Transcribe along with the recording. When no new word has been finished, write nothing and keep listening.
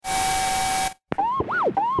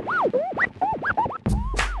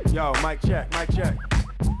Yo, mic check, mic check.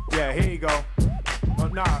 Yeah, here you go. Oh,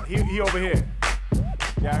 nah, he over here.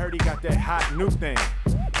 Yeah, I heard he got that hot new thing.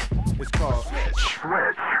 It's called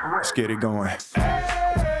Shred. Let's get it going.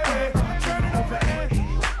 Hey, turn it over,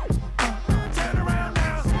 turn around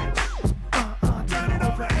now. Turn it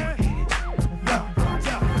over,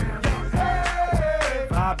 Hey,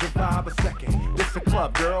 vibe to vibe a second. This a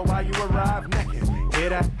club, girl, while you arrive naked. Hear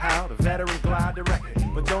that? How the veteran glide the record.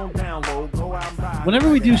 But don't download, go out and ride. Whenever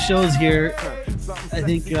we do shows here, I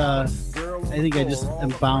think I just am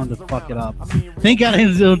bound to fuck it up. Thank God I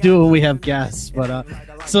don't do it when we have guests. But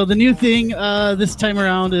so the new thing this time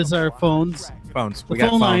around is our phones. We The got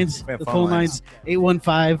phone phones. lines. We have The phone phone lines. lines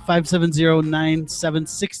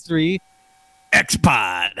 815-570-9763.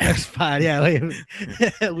 X-Pod. X-Pod, yeah.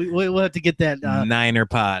 We'll have to get that. Niner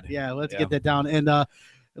Pod. Yeah, we'll have to get that down. And it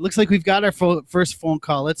looks like we've got our first phone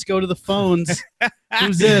call. Let's go to the phones.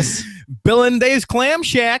 Who's this? Bill and Dave's Clam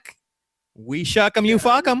Shack. We shuck 'em, you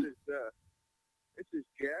fuck 'em. This is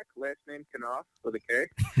Jack, last name Knopf with a K.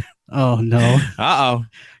 Oh, no. Uh-oh.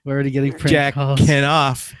 We're already getting prank Jack calls.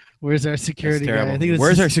 Kenoff. Where's our security That's guy? terrible. I think this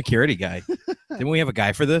Where's is- our security guy? Didn't we have a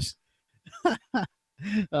guy for this?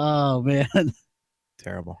 Oh, man.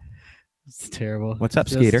 Terrible. It's terrible. What's up,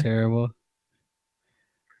 Just Skeeter? terrible.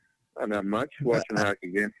 Not much. Watching the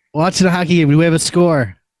hockey game. Watching the hockey game. Do we have a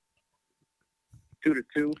score?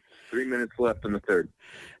 2-2. 3 minutes left in the third.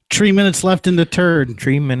 3 minutes left in the third.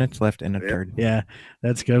 3 minutes left in the Yeah. third. Yeah,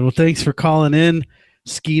 that's good. Well, thanks for calling in,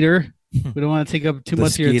 Skeeter. We don't want to take up too The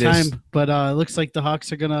much of your Skeeters. time, but it looks like the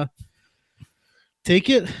Hawks are going to take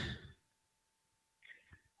it.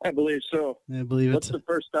 I believe so. I believe What's it's the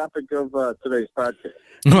first topic of today's podcast?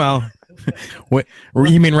 Well, what,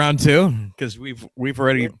 you mean round two? Because we've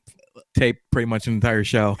already taped pretty much an entire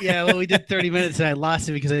show. yeah. Well, we did 30 minutes and I lost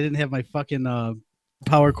it because I didn't have my fucking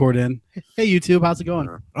power cord in. Hey, YouTube, how's it going?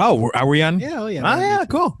 Oh, are we on? Yeah, oh yeah. Oh, yeah,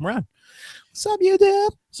 cool. We're on. What's up,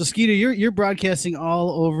 YouTube? So, Skeeter, you're broadcasting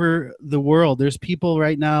all over the world. There's people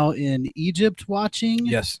right now in Egypt watching.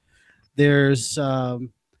 Yes. There's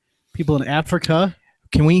people in Africa.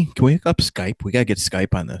 Can we hook up Skype? We gotta get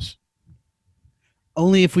Skype on this.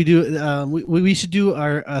 Only if we do. We should do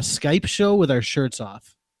our Skype show with our shirts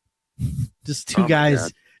off. Just two Oh my guys.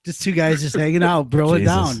 God. Just two guys just hanging out, broing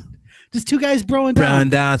Jesus. down. Just two guys broing Brown down.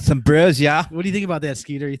 down some bros, yeah. What do you think about that,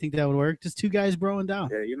 Skeeter? You think that would work? Just two guys broing down.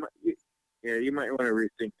 Yeah, you might want to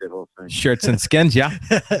rethink that whole thing. Shirts and skins, yeah.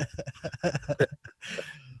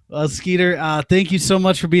 Well, Skeeter, thank you so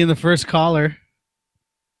much for being the first caller.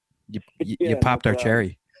 You Yeah, popped no our problem.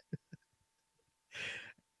 cherry.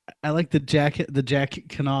 I like the Jack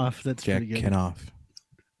Kanoff. That's Jack pretty good. Kenoff.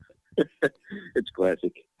 It's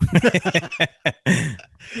classic.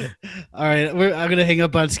 All right, I'm gonna hang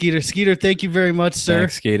up on Skeeter. Skeeter, thank you very much, sir.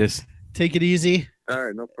 Thanks, Skaters. Take it easy. All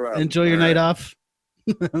right, no problem. Enjoy your All night right. off.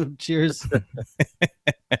 Cheers.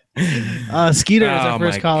 Skeeter is our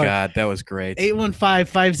first my caller. God, that was great.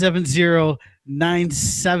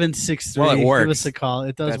 815-570-9763. Well, it Give works. us a call.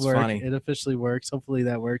 It does That's work. funny. It officially works. Hopefully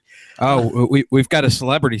that worked. Oh, we've got a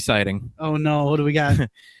celebrity sighting. Oh no, what do we got?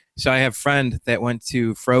 So I have a friend that went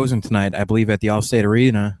to Frozen tonight, I believe, at the Allstate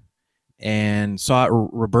Arena, and saw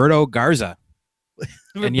Roberto Garza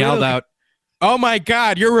and yelled out, "Oh my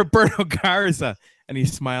God, you're Roberto Garza!" And he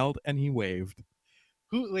smiled and he waved.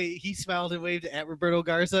 Wait, he smiled and waved at Roberto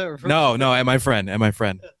Garza? Or No, at my friend.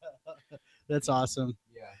 That's awesome.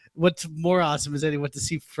 Yeah. What's more awesome is that he went to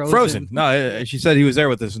see Frozen. Frozen. No, she said he was there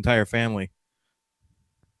with his entire family.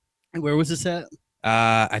 Where was this at?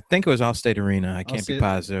 I think it was Allstate Arena. I can't be Allstate-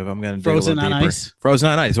 positive. I'm gonna dig a Frozen little on deeper. Ice? Frozen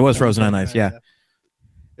on Ice. It was Frozen on Ice. Yeah.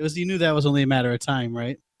 It was. You knew that was only a matter of time,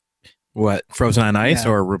 right? What? Frozen on Ice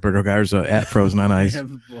Yeah. or Roberto Garza at Frozen on Ice? Yeah,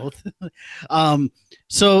 both.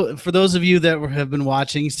 So for those of you that have been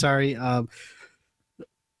watching, sorry,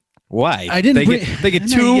 Why? I didn't. They bring- get, they get I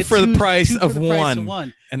know, two you for the price two of for the price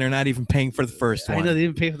one, and they're not even paying for the first I one. know they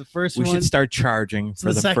didn't pay for the first We one. should start charging so for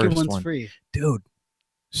the the second first one's one, free. dude.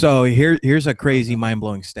 So here's a crazy,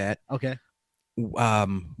 mind-blowing stat. Okay. What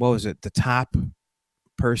was it? The top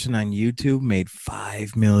person on YouTube made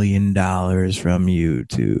 $5 million from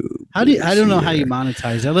YouTube. How do you? I this don't know how you year.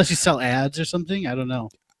 monetize unless you sell ads or something. I don't know.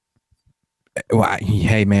 Well,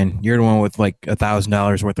 hey man, you're the one with like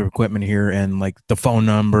 $1,000 worth of equipment here, and like the phone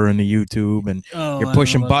number and the YouTube, and Oh, I you're don't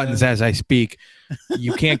pushing know about buttons that. as I speak.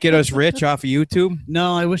 You can't get us rich off of YouTube.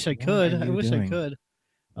 No, I wish I What could. are I you wish I doing? could.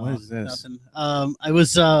 What is this? Nothing. I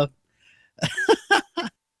was. I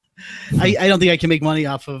don't think I can make money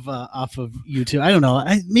off of YouTube. I don't know.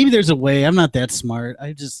 Maybe there's a way. I'm not that smart.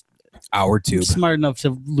 Our I'm tube. smart enough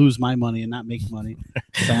to lose my money and not make money.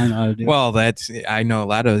 So I know how to do. Well, I know a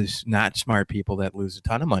lot of not smart people that lose a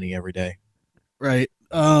ton of money every day. Right.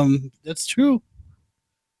 That's true.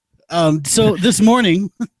 So this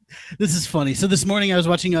morning, this is funny. So this morning I was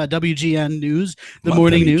watching WGN News, the Love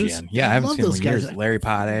morning WGN. news. Yeah, I haven't love seen them those in years. guys. Larry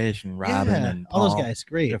Potash and Robin Yeah, and all those Paul. guys.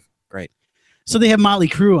 Great. Great. So they have Motley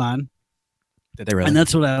Crue on, Did they really? and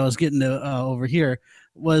that's what I was getting to over here.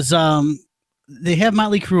 Was they have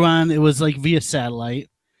Motley Crue on? It was like via satellite,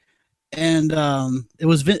 and it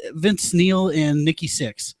was Vince Neil and Nikki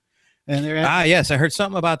Sixx, and they're at, yes, I heard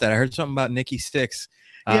something about that. I heard something about Nikki Sixx.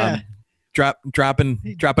 Yeah. Dropping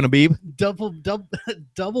a beeb.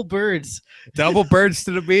 double birds. Double birds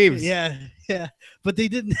to the beebs. Yeah, but they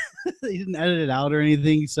didn't they didn't edit it out or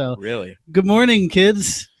anything. So Really? good morning,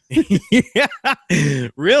 kids. Yeah.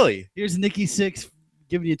 Really? Here's Nikki Sixx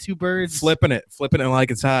giving you two birds. Flipping it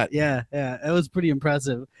like it's hot. Yeah, it was pretty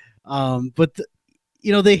impressive. But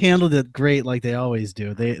they handled it great, like they always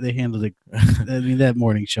do. They handled it. I mean, that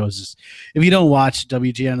morning show is just. If you don't watch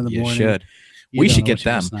WGN in the You morning, should. you We don't should know get what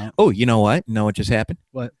you're them. missing out. Oh, you know what? Know what just happened?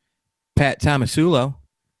 What? Pat Tomasulo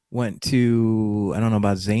went to, I don't know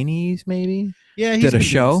about Zanies maybe, Yeah, he's did a been doing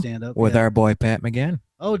show stand-up, with yeah. our boy Pat McGann.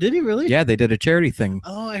 Oh, did he really? Yeah, they did a charity thing.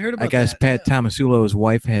 Oh, I heard about. I guess that. Pat Yeah. Tomasulo's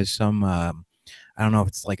wife has some, I don't know if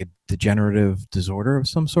it's like a degenerative disorder of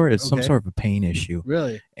some sort. It's some Okay. sort of a pain issue.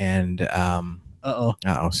 Really? And Uh-oh.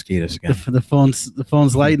 Skeetus again. The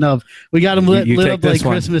phone's lighting up. We got them lit, You lit take up like this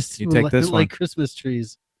one. Christmas. You take this like one. Christmas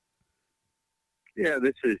trees. Yeah,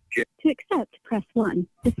 this is Jack. To accept, press 1.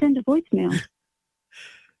 To send a voicemail.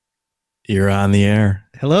 You're on the air.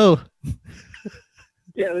 Hello,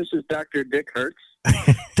 Yeah, this is Dr. Dick Hertz.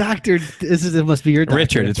 doctor. It must be your doctor.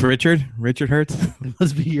 Richard. It's Richard. Richard Hertz. It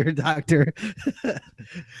must be your doctor.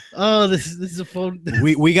 Oh, this is a phone.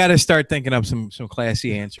 we got to start thinking up some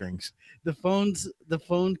classy answerings. The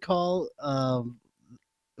phone call.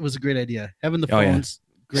 It was a great idea. Having the Oh, yeah. phones.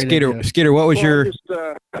 Great idea. Skeeter, what was Well, your?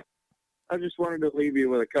 I just wanted to leave you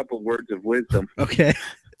with a couple words of wisdom Okay.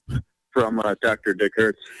 from Dr. Dick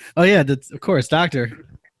Hertz. Oh yeah, that's, of course, doctor.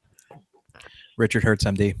 Richard Hertz,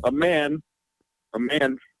 MD. A man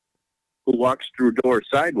who walks through doors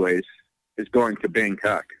sideways is going to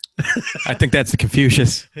Bangkok. I think that's the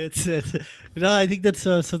Confucius. It's no, I think that's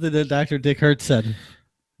something that Dr. Dick Hertz said.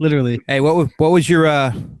 Literally. Hey, what was your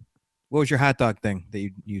hot dog thing that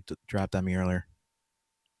you dropped on me earlier?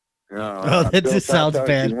 Oh, that just sounds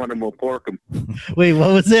bad. You want them to pork 'em. Wait,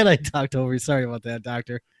 what was that? I talked over. Sorry about that,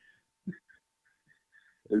 doctor.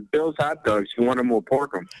 It's Bill's hot dogs. You want them to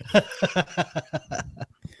pork 'em.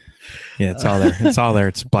 Yeah, it's all there. It's all there.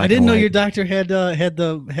 It's black. I didn't and know white. your doctor had the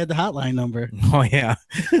hotline number. Oh yeah,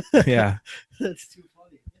 yeah. That's too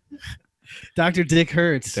funny. Dr. Dick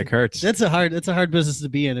Hertz. Dick Hertz. That's a hard business to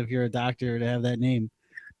be in if you're a doctor to have that name.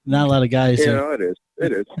 Not a lot of guys. You do. know, it is.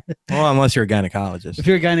 It is. Well, unless you're a gynecologist. If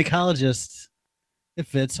you're a gynecologist, it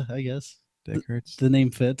fits, I guess. Dick Hertz. The name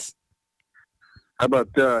fits. How about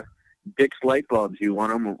Dick's light bulbs? You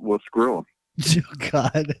want them? We'll screw them. Oh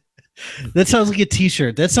God, that sounds like a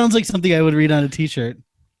T-shirt. That sounds like something I would read on a T-shirt.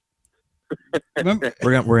 Remember,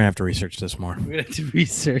 We're gonna have to research this more. we're gonna have to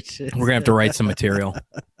research it. We're gonna have to write some material.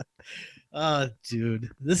 Oh, dude,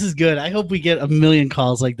 this is good. I hope we get a million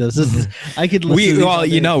calls like this. This is, I could. Listen to these all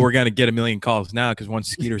day. We're gonna get a million calls now because once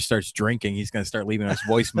Skeeter starts drinking, he's gonna start leaving us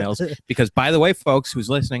voicemails. Because by the way, folks who's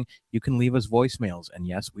listening, you can leave us voicemails, and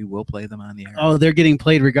yes, we will play them on the air. Oh, they're getting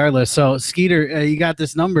played regardless. So, Skeeter, you got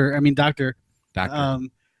this number. I mean, doctor. Doctor.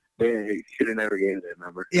 They should have never gave that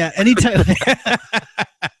number. Yeah. Anytime.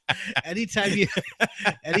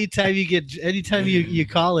 anytime you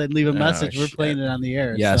call it and leave a Oh, message, we're shit. playing it on the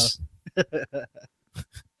air. Yes. So.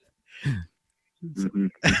 Mhm.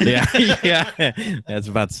 Yeah. That's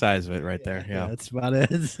about the size of it right there. Yeah. That's about it.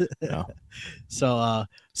 Yeah. So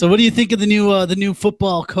what do you think of the new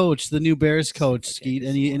football coach, the new Bears coach, Skeet?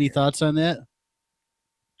 Any thoughts on that?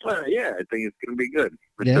 Yeah, I think it's going to be good.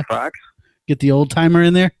 Mr. Yeah. Fox, Get the old timer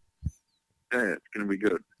in there. yeah, it's going to be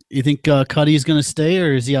good. You think Cuddy's going to stay,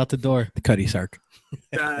 or is he out the door? The Cuddy Sark.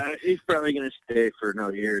 He's probably going to stay for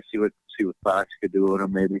another year. See what Fox could do with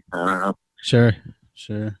him. Maybe, I don't know. Sure.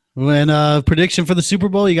 When prediction for the Super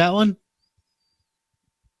Bowl, you got one?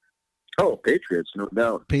 Oh, Patriots, no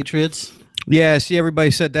doubt. Patriots. Yeah. See,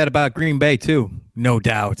 everybody said that about Green Bay too. No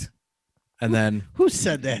doubt. And then Who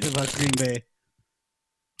said that about Green Bay?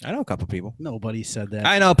 I know a couple people. Nobody said that.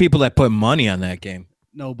 I know people that put money on that game.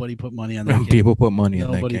 Nobody put money on that game. People put money on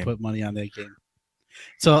that Nobody game. put money on that game.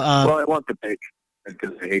 So, Well, I want the Patriots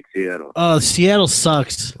because I hate Seattle. Seattle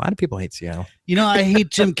sucks. A lot of people hate Seattle. You know, I hate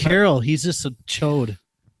Jim Carroll. He's just a chode.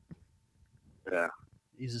 Yeah.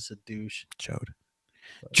 He's just a douche. Chode.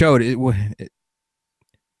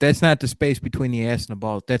 That's not the space between the ass and the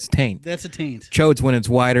balls. That's taint. That's a taint. Chode's when it's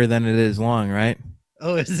wider than it is long, right?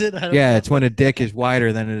 Oh, is it? I don't Yeah, know. it's when a dick is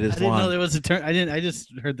wider than it I is didn't know long. there was a term. I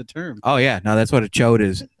just heard the term. Oh yeah, no, that's what a chode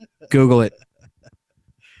is. Google it.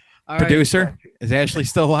 All right. Producer, is Ashley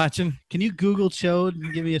still watching? Can you Google chode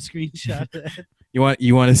and give me a screenshot of that? You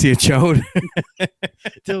want to see a chode?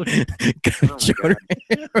 Dude, Chode.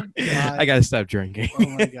 God. I gotta stop drinking. oh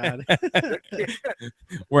my god.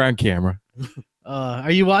 We're on camera.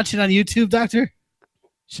 Are you watching on YouTube, Doctor?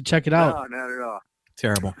 Should check it out. No, not at all.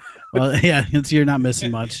 Terrible. Well, yeah, you're not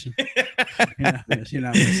missing much. You're not missing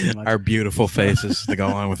much. Our beautiful faces to go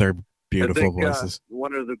on with our beautiful I think, voices.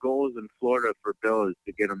 one of the goals in Florida for Bill is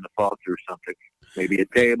to get him to fall through something. Maybe a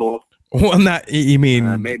table. Well, not you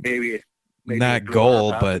mean Maybe a not door,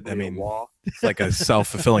 goal, but possibly I a mean wall. it's like a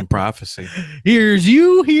self-fulfilling prophecy. Here's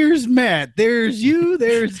you. Here's Matt. There's you.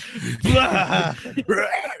 There's. Blah.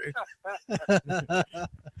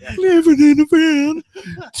 Living in a van,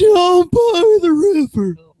 jump over the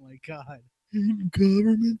river. Oh my god. Eating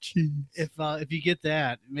government cheese. If you get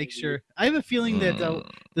that, make sure. I have a feeling that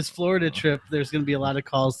this Florida trip, there's going to be a lot of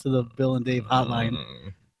calls to the Bill and Dave hotline.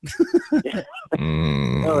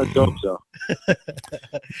 Oh, let's hope so.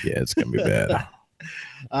 Yeah, it's gonna be bad.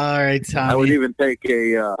 All right, I would Tommy. even take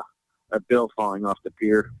a Bill falling off the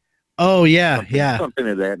pier. Oh yeah, Something, yeah, something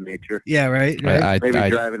of that nature. yeah. Right. Maybe I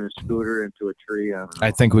driving a scooter into a tree. I don't know.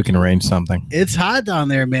 I think we can arrange something. It's hot down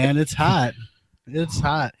there, man. It's hot. It's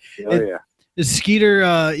hot. Oh, yeah. Is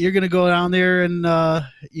Skeeter, you're gonna go down there and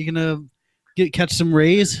you're gonna catch some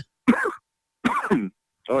rays?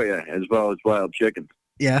 Oh, yeah. As well as wild chickens.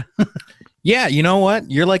 Yeah. Yeah, you know what?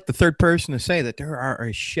 You're like the third person to say that there are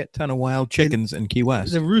a shit ton of wild chickens in Key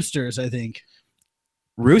West. The roosters, I think.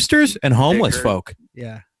 Roosters and homeless Dick folk.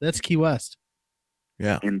 Yeah, that's Key West.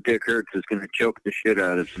 Yeah. And Dick Hertz is going to choke the shit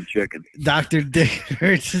out of some chicken. Dr. Dick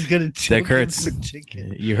Hertz is gonna choke him Hertz. for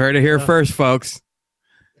chicken. You heard it here first, folks.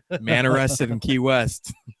 Man arrested in Key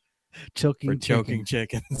West Choking for choking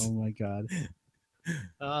chicken. chickens. Oh my god.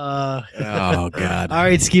 Oh, God. All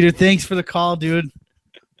right, Skeeter. Thanks for the call, dude.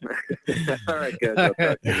 All right, guys. I'll talk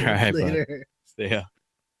to you. All right, bud. Later. Yeah.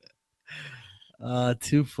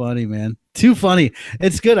 Too funny, man. Too funny.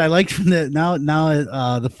 It's good. I like that now.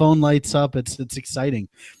 The phone lights up. It's exciting.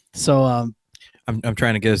 So I'm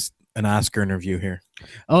trying to get us an Oscar interview here.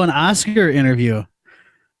 an Oscar interview.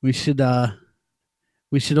 We should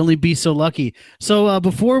only be so lucky. So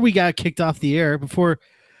before we got kicked off the air, before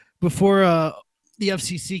the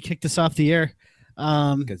FCC kicked us off the air,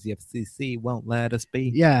 Because the FCC won't let us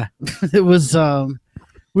be. yeah, it was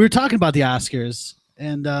we were talking about the Oscars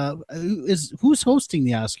and who's hosting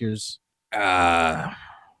the Oscars?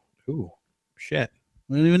 Ooh, shit.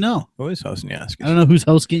 We don't even know. Who is hosting the Oscars? I don't know who's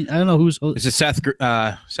hosting. I don't know who's hosting. Is it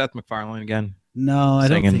Seth MacFarlane again? No, I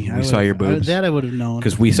don't Singing think. We Saw Your Boobs? That I would have known.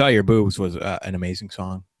 Because We Saw Your Boobs was an amazing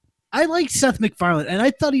song. I like Seth MacFarlane, and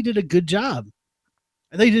I thought he did a good job.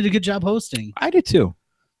 I thought he did a good job hosting. I did too.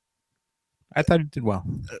 I thought he did well.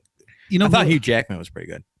 You know, I thought Hugh Jackman was pretty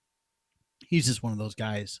good. he's just one of those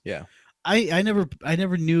guys. Yeah. I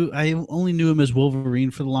never knew. I only knew him as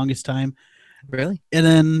Wolverine for the longest time, Really? and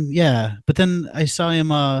then but then I saw him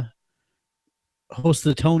host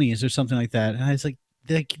the Tonys or something like that, and I was like,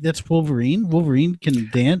 that's Wolverine. Wolverine can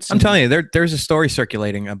dance. I'm telling you, there's a story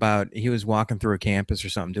circulating about he was walking through a campus or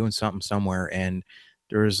something, doing something somewhere, and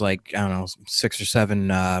there was like, I don't know, 6 or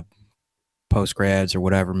 7 post grads or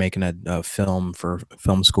whatever making a film for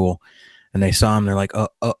film school, and they saw him. They're like,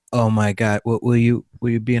 oh my God, will you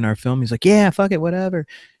be in our film? He's like, yeah, fuck it, whatever,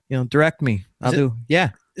 direct me, I'll do. Yeah.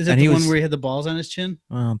 Is that and the he one was- where he had the balls on his chin?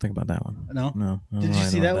 Well, I don't think about that one. No, No. I don't Did know you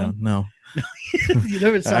see about that one? No. you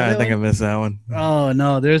never saw I that think one? I missed that one. Oh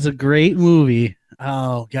no, there's a great movie.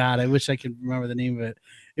 Oh God, I wish I could remember the name of it.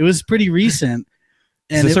 It was pretty recent.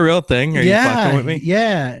 Is this a real thing? Are you fucking with me?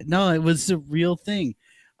 Yeah, no, it was a real thing.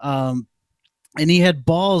 And he had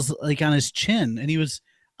balls like on his chin, and he was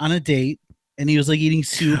on a date, and he was like eating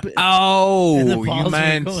soup. And the Oh, balls you were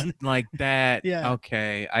meant going- like that. Yeah.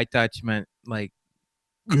 Okay. I thought you meant like.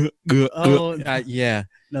 Oh, yeah.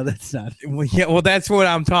 no, that's not. Well, yeah. Well, that's what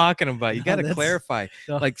I'm talking about. You No, got to that's- clarify.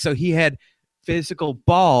 no. Like, so he had physical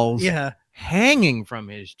balls Yeah, hanging from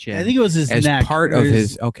his chin. I think it was his as neck, part or of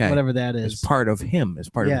his. Okay. whatever that As is. part of him, as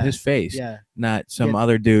part Yeah, of his face, Yeah, not some Yeah.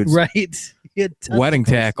 other dude's right. He had wedding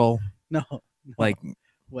testicles. tackle. No, Like,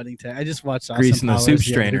 wedding tag. I just watched Grease Awesome in the Powers soup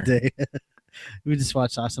the other strainer. day. We just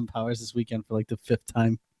watched Awesome Powers this weekend for like the 5th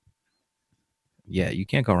time. yeah, you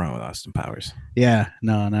can't go wrong with Austin Powers. Yeah,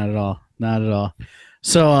 no, not at all. Not at all.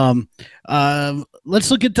 So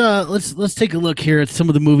let's look at let's take a look here at some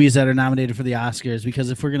of the movies that are nominated for the Oscars,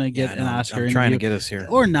 because if we're gonna get an Oscar, I'm trying to interview, get us here.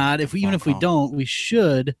 or not, if we don't, we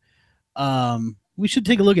should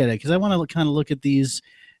take a look at it, because I want to kind of look at these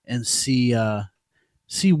and see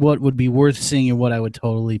what would be worth seeing and what I would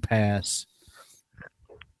totally pass.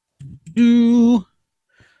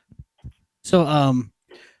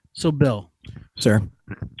 So Bill, Sir.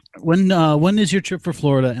 when is your trip for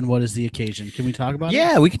Florida, and what is the occasion? Can we talk about it?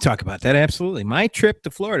 Yeah, we can talk about that. Absolutely. My trip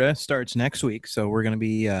to Florida starts next week, so we're going to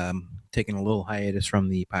be taking a little hiatus from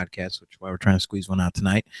the podcast, which is why we're trying to squeeze one out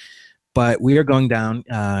tonight. But we are going down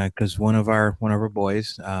because one of our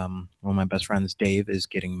boys, one of my best friends, Dave, is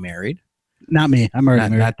getting married. Not me. I'm already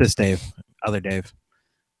married. Not this Dave, other Dave.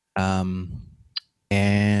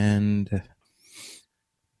 And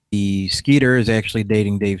the Skeeter is actually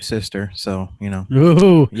dating Dave's sister, so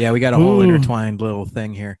Ooh. yeah, we got a whole intertwined little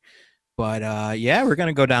thing here. But yeah, we're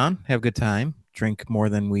gonna go down, have a good time, drink more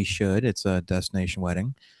than we should. It's a destination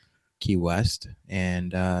wedding, Key West,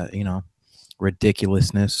 and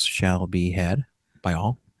ridiculousness shall be had by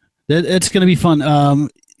all. It's gonna be fun.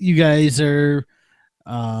 You guys are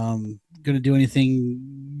gonna do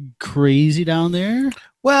anything crazy down there?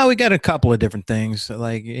 Well, we got a couple of different things.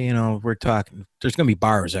 Like, we're talking, there's going to be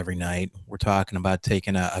bars every night. We're talking about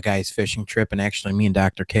taking a guy's fishing trip. And actually, me and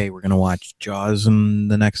Dr. K, we're going to watch Jaws in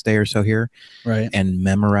the next day or so here. Right. And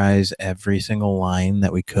memorize every single line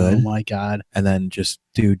that we could. Oh, my God. And then just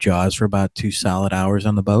do Jaws for about 2 solid hours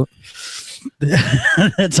on the boat.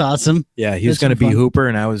 That's awesome. Yeah, he was going to be Hooper,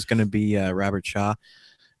 and I was going to be Robert Shaw.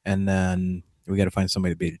 And then we got to find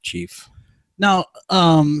somebody to be the chief. Now,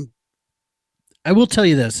 I will tell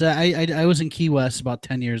you this. I was in Key West about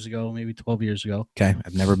 10 years ago, maybe 12 years ago. Okay.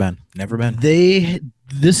 I've never been.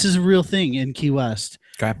 This is a real thing in Key West.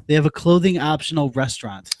 Okay. They have a clothing optional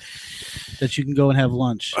restaurant that you can go and have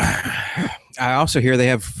lunch. I also hear they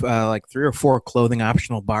have like 3 or 4 clothing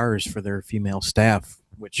optional bars for their female staff,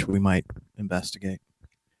 which we might investigate.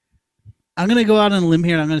 I'm going to go out on a limb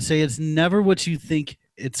here, and I'm going to say it's never what you think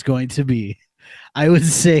it's going to be. I would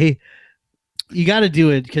say you got to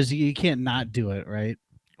do it because you can't not do it, right?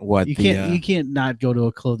 What you can't not go to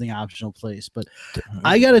a clothing optional place. But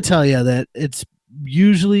I got to tell you that it's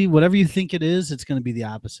usually whatever you think it is, it's going to be the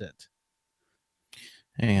opposite.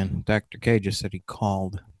 And Dr. K just said he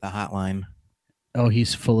called the hotline. Oh,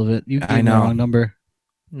 he's full of it. You gave I know. the wrong number.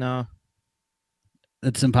 No,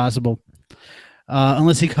 it's impossible.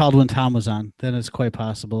 Unless he called when Tom was on, then it's quite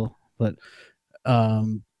possible. But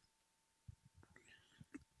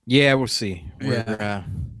yeah, we'll see. We're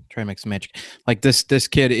trying to make some magic. Like this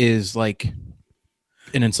kid is like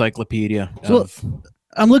an encyclopedia.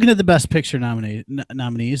 I'm looking at the Best Picture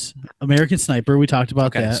nominees. American Sniper. We talked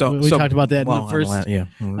about that. So we talked about that on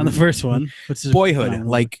the first one. Which is Boyhood.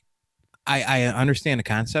 Like I understand the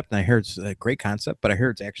concept, and I heard it's a great concept, but I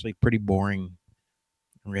heard it's actually pretty boring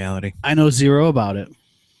in reality. I know zero about it.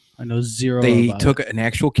 They took an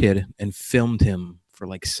actual kid and filmed him for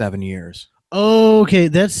like 7 years. Oh, okay.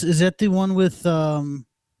 Is that the one with the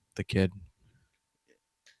kid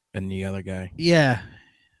and the other guy? Yeah.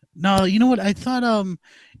 No, you know what? I thought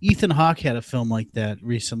Ethan Hawke had a film like that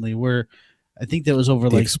recently, where I think that was over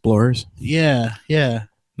The Explorers. Yeah.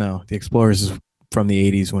 No, The Explorers is from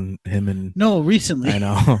the 80s when him and recently. I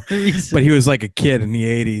know, but he was like a kid in the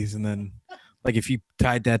 80s, and then like if you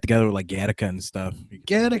tied that together with like Gattaca and stuff.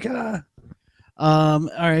 Gattaca. All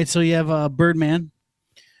right, so you have Birdman.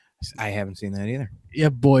 I haven't seen that either. You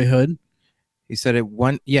have Boyhood. He said it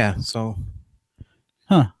one. Yeah, so.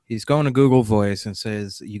 Huh. He's going to Google Voice and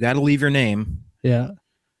says, you got to leave your name. Yeah.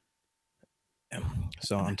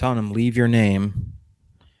 So I'm telling him, leave your name.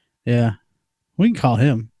 Yeah. We can call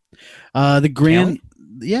him. The Grand.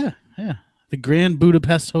 Yeah. The Grand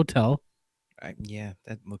Budapest Hotel. Yeah,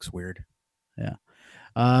 that looks weird. Yeah.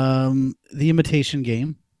 The Imitation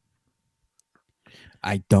Game.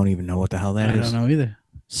 I don't even know what the hell that is. I don't know either.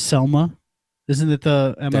 Selma. Isn't it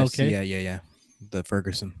the MLK? Yeah. The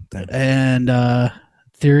Ferguson thing. And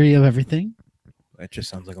Theory of Everything. That just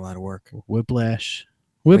sounds like a lot of work. Whiplash.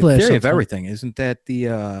 Theory of Everything. Isn't that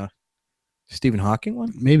the Stephen Hawking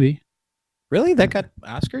one? Maybe. Really? That got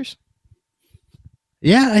Oscars?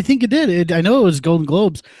 Yeah, I think it did. I know it was Golden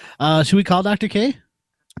Globes. Should we call Dr. K?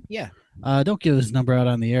 Yeah. Don't give his number out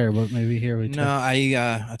on the air, but maybe here we No,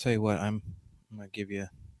 I'll tell you what. I'm gonna give you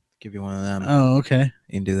one of them. Oh, okay.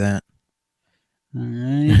 You can do that. All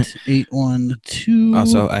right. 812.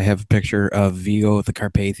 Also, I have a picture of Vigo the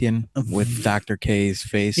Carpathian with Dr. K's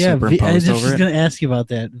face superimposed over it. I was just going to ask you about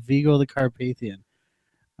that. Vigo the Carpathian.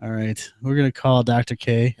 All right, we're gonna call Dr.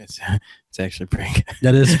 K. It's actually pretty good.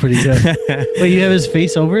 That is pretty good. Wait, you have his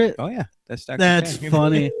face over it? Oh yeah, that's Dr. That's K.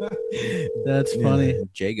 funny. That's funny.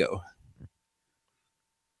 Jago.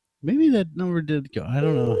 Maybe that number did go. I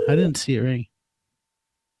don't know. I didn't see it ring.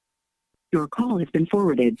 Your call has been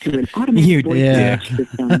forwarded to an automatic You voice dick.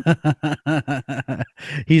 system.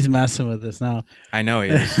 He's messing with us now. I know he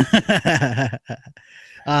is.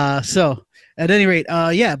 So at any rate,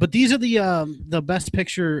 yeah, but these are the best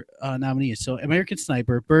picture nominees. So American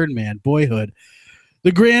Sniper, Birdman, Boyhood,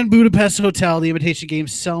 The Grand Budapest Hotel, The Imitation Game,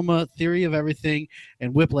 Selma, Theory of Everything,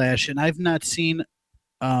 and Whiplash. And I've not seen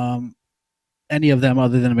any of them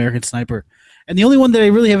other than American Sniper. And the only one that I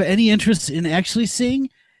really have any interest in actually seeing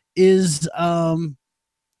is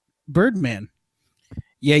Birdman.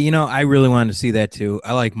 Yeah, I really wanted to see that too.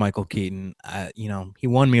 I like Michael Keaton. He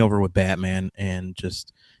won me over with Batman and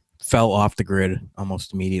just fell off the grid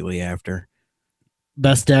almost immediately after.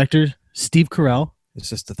 Best actor, Steve Carell. It's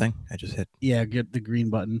just the thing. I just hit. Yeah, get the green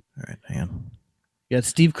button. All right, hang on. You got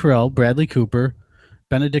Steve Carell, Bradley Cooper,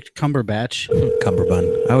 Benedict Cumberbatch,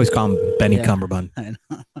 Cumberbund. I always call him Benny Yeah. Cumberbund. I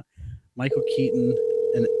know. Michael Keaton,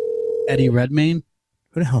 and Eddie Redmayne.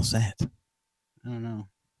 Who the hell's that? I don't know.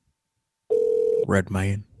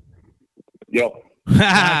 Redmayne. Yo.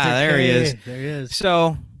 There he is. There he is.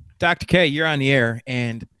 So, Dr. K, you're on the air,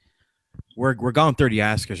 and we're going through the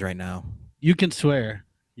Oscars right now. You can swear,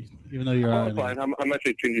 even though you're Oh, on. fine. I'm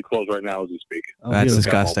actually changing clothes right now as we speak. Oh, That's beautiful.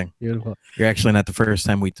 disgusting. Beautiful. You're actually not the first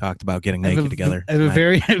time we talked about getting I have naked a- together. I have a tonight.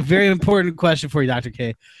 very, very important question for you, Dr.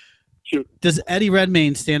 K. Shoot. Does Eddie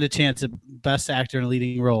Redmayne stand a chance at Best Actor in a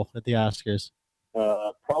Leading Role at the Oscars?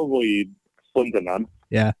 Probably slim to none.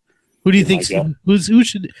 Who do you Yeah, think? I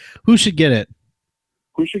Who should get it?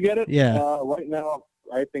 Who should get it? Yeah. Right now,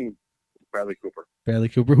 I think Bradley Cooper. Bradley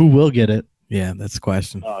Cooper. Who will get it? Yeah, that's the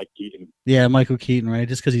question. Keaton. Yeah, Michael Keaton, right?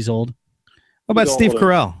 Just because he's old. What about He's Steve older.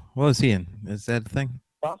 Carell? What was he in? Is that a thing?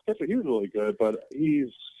 Oscar, he was really good, but he's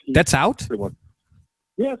That's out? pretty much.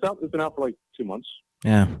 Yeah, it's out. It's been out for like 2 months.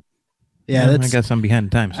 Yeah. Yeah, I that's. guess I'm behind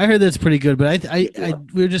the times. I heard that's pretty good, but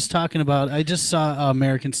we were just talking about. I just saw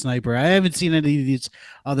American Sniper. I haven't seen any of these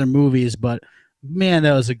other movies, but man,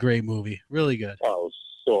 that was a great movie. Really good. Oh, it was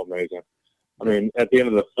so amazing. I mean, at the end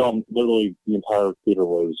of the film, literally the entire theater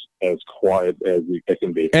was as quiet as it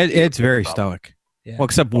can be. It's very stoic. Yeah. Well,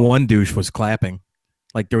 except one douche was clapping.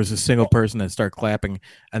 Like there was a single person that started clapping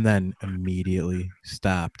and then immediately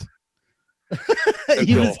stopped.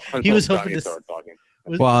 he was Until hoping Johnny to. started talking.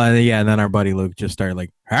 Well, yeah, and then our buddy Luke just started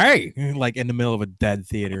like, "Hey!" like in the middle of a dead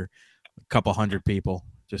theater, a couple hundred people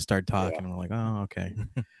just started talking. And we're like, "Oh, okay."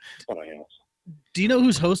 What I asked. Do you know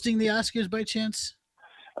who's hosting the Oscars by chance?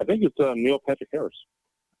 I think it's Neil Patrick Harris.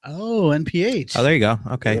 Oh, NPH. Oh, there you go.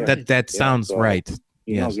 Okay, Yeah. that Yeah, sounds so- right.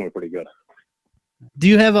 He Yes. was doing pretty good. Do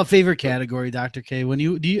you have a favorite category, Dr. K? When are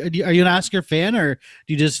you an Oscar fan, or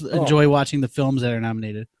do you just enjoy watching the films that are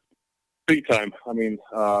nominated? Big time. I mean,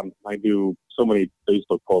 I do so many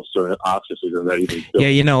Facebook posts during Oscar season that even Yeah,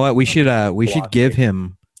 you know what? We should Watch give it.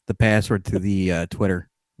 him the password to the Twitter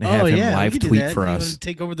and have him we live could do tweet that. for You us. wanna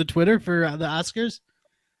take over the Twitter for the Oscars.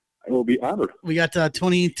 I will be honored. We got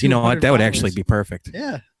 22. You know what? That would actually be perfect. Yeah.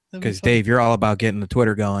 that'd be Because fun. Dave, you're all about getting the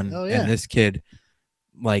Twitter going, Oh, yeah. and this kid,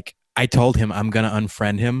 like, I told him I'm gonna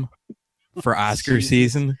unfriend him for Oscar Jesus.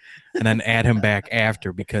 season, and then add him back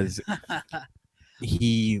after because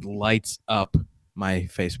he lights up my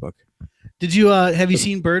Facebook. Did you have you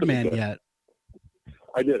seen Birdman yet?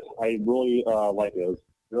 I did. I really liked it. It was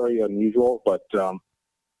very unusual, but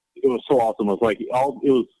it was so awesome. It was like it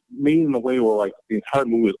was made in a way where like the entire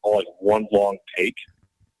movie was all like one long take.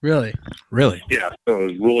 Really? Really? Yeah, so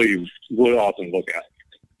it was really, really awesome to look at.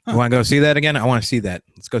 You want to go see that again? I want to see that.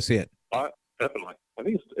 Let's go see it. Definitely. I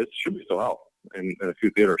think it should be still out in a few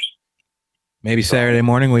theaters. Maybe Saturday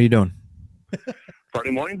morning. What are you doing? Friday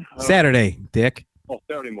morning? Saturday, Dick. Oh,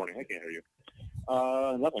 Saturday morning. I can't hear you.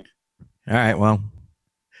 Nothing. All right. Well,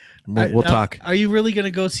 we'll Now, talk. Are you really going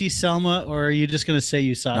to go see Selma, or are you just going to say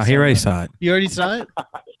you saw? No, he already Selma? saw it. You already saw it?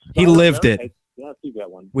 He lived it. Yeah, I see that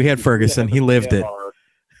one. We had Ferguson. He lived it.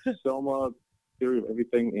 Selma, Theory of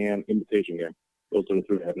Everything, and Invitation Game. Those are the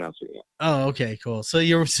three I have not seen yet. Oh, okay, cool. So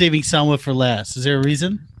you're saving Selma for last. Is there a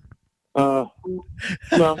reason? No,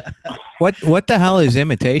 What the hell is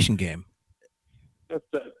Imitation Game? that's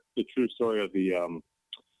the true story of the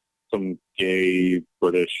some gay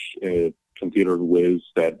British computer whiz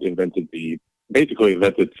that basically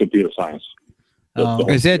invented computer science. That's Oh. the whole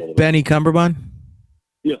Is deal it of it. Benny Cumberbund?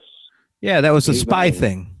 Yes. Yeah, that was a He's spy amazing.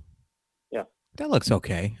 thing. Yeah. That looks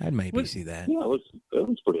okay. I'd maybe What- see that. Yeah, it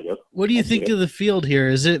was pretty good. What do you I'll think see it. of the field here?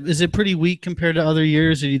 Is it pretty weak compared to other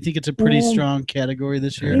years, or do you think it's a pretty Well, strong category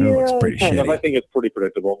this year? Yeah, it looks pretty kind of. shitty. I think it's pretty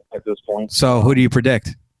predictable at this point. So who do you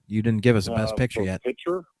predict? You didn't give us a best picture for yet.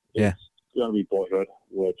 Picture, Yeah. it's going to be Boyhood,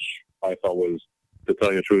 which I thought was, to tell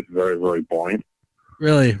you the truth, very, very boring.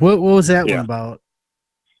 Really? What was that Yeah. one about?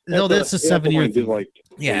 No, that's a the 7-year one that did, thing. like,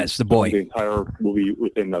 Yeah, it's the boy. The entire movie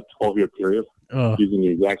within a 12-year period Oh. using the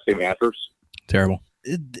exact same actors. Terrible.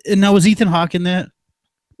 And now was Ethan Hawke in that?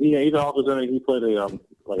 Yeah, Ethan Hawke was in it. He played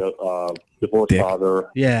a divorced Dick. father.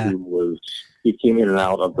 Yeah. He came in and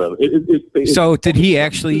out of the. So did he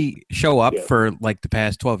actually show up Yeah. for like the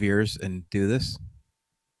past 12 years and do this?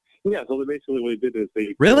 Yeah. So basically, what they did is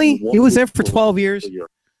they Really? one He was week there for per 12 years? year.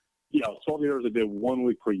 Yeah, 12 years. They did 1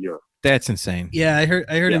 week per year. That's insane. Yeah, I heard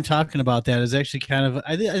Yeah. him talking about that. It's actually kind of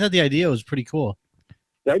I thought the idea was pretty cool.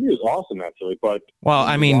 The idea is awesome, actually, but Well,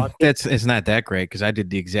 I mean, Watch it. it's not that great because I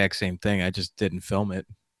did the exact same thing. I just didn't film it.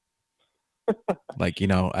 Like,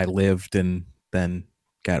 I lived and then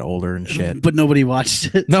got older and shit. But nobody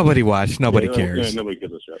watched it. Nobody watched. Nobody yeah, cares. nobody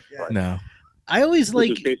gives a shit. Right. No. I always Which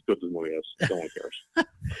like is basically what this movie is. No one cares.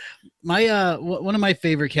 my one of my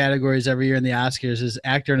favorite categories every year in the Oscars is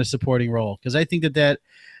actor in a supporting role, because I think that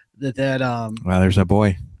Well, there's a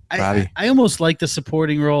boy. Robbie. I almost like the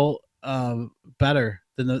supporting role better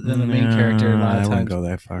than the main character a lot I of wouldn't times. go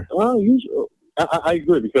that far. Usually, I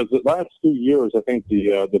agree, because the last 2 years, I think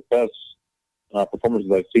the best performances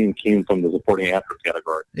I've seen came from the supporting actor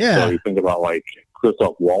category. Yeah, So you think about like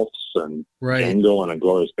Christoph Waltz and right. Angle and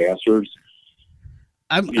Inglourious Bastards,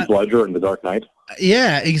 Heath Ledger and The Dark Knight.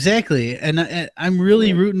 Yeah, exactly. And I'm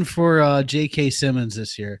really rooting for J.K. Simmons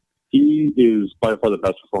this year. He is by far the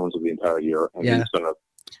best performance of the entire year, and Yeah. he's going to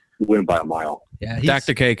win by a mile. Yeah,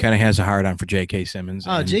 Dr. K kind of has a hard on for J.K. Simmons.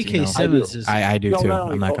 Oh, and, J.K. Simmons is I do too.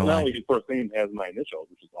 I'm not gonna Not lie. only his first name has my initials,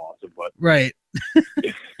 which is awesome, but right.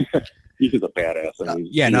 he's just a badass. And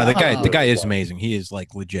he's, Yeah, no, the Oh. guy is amazing. He is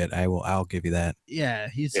like legit. I'll give you that. Yeah,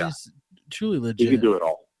 he's Yeah. he's truly He legit. can do it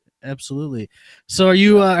all. Absolutely. So are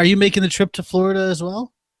you making the trip to Florida as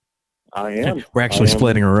well? I am. We're actually I am.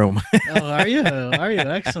 splitting a room. Oh, are you? Are you?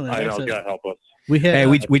 Excellent. I know. Excellent. God help us. We had Hey,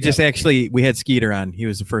 we just we had Skeeter on. He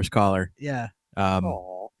was the first caller. yeah.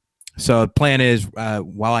 Aw. So the plan is,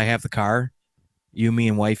 while I have the car, you, me,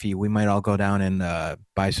 and wifey, we might all go down and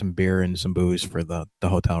buy some beer and some booze for the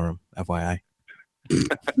hotel room. FYI,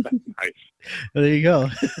 There you go.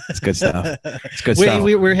 it's good stuff. It's good Wait, stuff.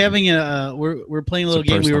 we're having we're playing a It's a little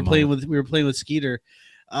game. We were personal playing with Skeeter.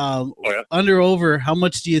 Yeah? Under over, how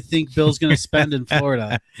much do you think Bill's going to spend in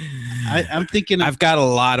Florida? I'm thinking. I've got a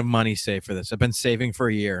lot of money saved for this. I've been saving for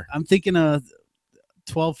a year. I'm thinking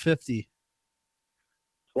 $12.50.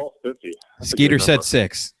 $12.50. Skeeter said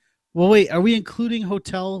 6. Well, wait. Are we including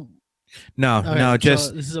hotel? No, Okay, no, so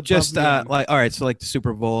just this is above just the- like all right. So like the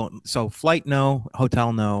Super Bowl. So flight no,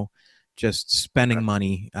 hotel no, just spending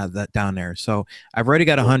money that down there. So I've already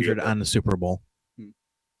got 100 on the Super Bowl.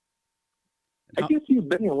 I guess you're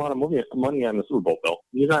betting a lot of money on the Super Bowl, Bill.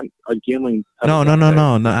 You're not a gambling. No.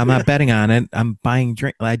 I'm not betting on it. I'm buying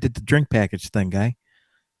drink. I did the drink package thing, guy.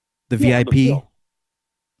 The Yeah, but VIP. still.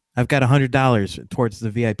 I've got $100 towards the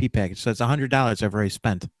VIP package, so it's $100 I've already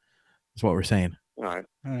spent. That's what we're saying. All right.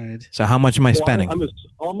 All right. So how much am I Well, spending? I'm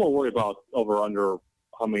more worried about over under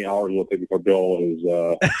how many hours will it take before Bill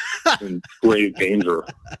is in grave danger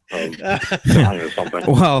of dying or something.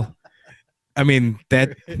 Well, I mean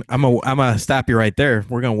that I'm gonna stop you right there.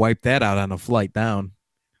 We're gonna wipe that out on a flight down.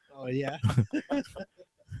 Oh yeah.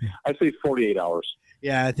 I say 48 hours.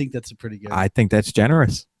 Yeah, I think that's a pretty good. I think that's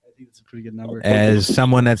generous. I think it's a pretty good number. As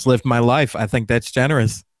someone that's lived my life, I think that's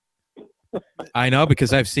generous. I know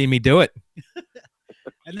because I've seen me do it.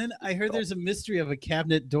 And then I heard there's a mystery of a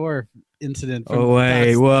cabinet door incident. Oh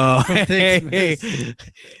wait, well, from hey,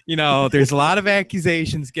 Thanksmas. there's a lot of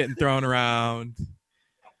accusations getting thrown around.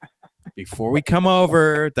 Before we come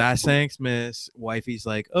over, Das thanks, Miss Wifey's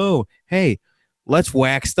like, oh, hey, let's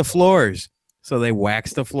wax the floors. So they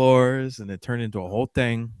waxed the floors, and it turned into a whole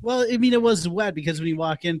thing. Well, I mean, it was wet because when you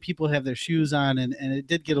walk in, people have their shoes on, and it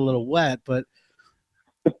did get a little wet. But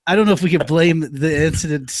I don't know if we could blame the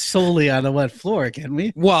incident solely on a wet floor, can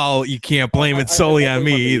we? Well, you can't blame it solely on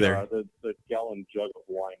me either. The gallon jug of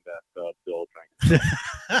wine that Bill drank.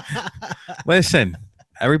 Listen,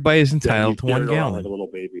 everybody's entitled to Yeah, one he carried around gallon. like a little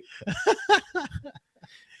baby.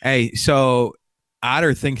 Hey, so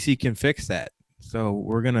Otter thinks he can fix that. So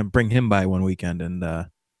we're going to bring him by one weekend and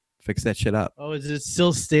fix that shit up. Oh, is it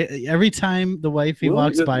still every time the wifey Really?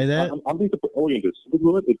 walks by that? I'm thinking, oh, you can super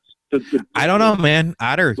glue it. I don't know, man.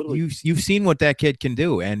 Otter, Literally. you've seen what that kid can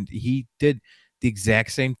do, and he did the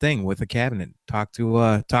exact same thing with a cabinet. Talk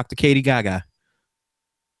to Katie Gaga.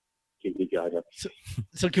 Katie Gaga.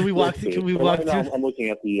 So can we walk? Can we walk Right now, through? I'm looking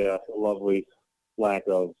at the lovely lack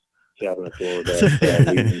of cabinet door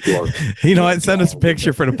that leads into our. You know what? Send us a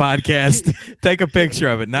picture for the podcast. Take a picture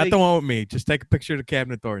of it, not the one with me. Just take a picture of the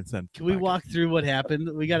cabinet door and send. Can we walk through what happened?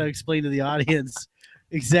 We got to explain to the audience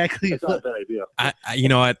exactly. That's not a bad idea. You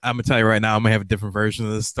know what? I'm gonna tell you right now. I'm gonna have a different version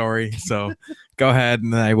of this story. So go ahead,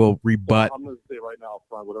 and I will rebut. I'm going to say right now,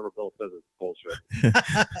 Frank, whatever Bill says is bullshit.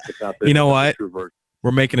 It's not You know what? the true version.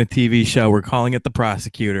 We're making a TV show. We're calling it The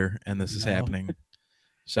Prosecutor, and this is No. happening.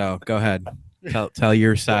 So go ahead. Tell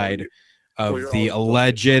your side Well, of you're the always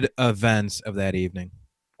alleged events of that evening.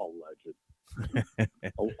 Alleged.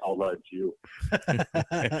 I'll let you.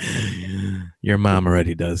 Your mom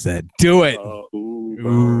already does that. Do it.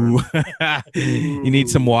 Ooh. You need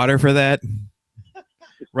some water for that?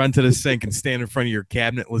 Run to the sink and stand in front of your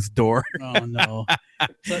cabinetless door. Oh no!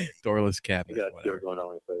 Doorless I cabinet. got whatever. tears going down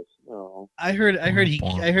my face. Oh. I heard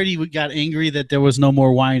he got angry that there was no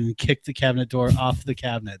more wine and kicked the cabinet door off the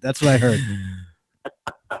cabinet. That's what I heard.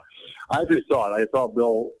 I just saw it. I saw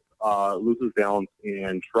Bill lose his balance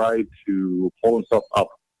and try to pull himself up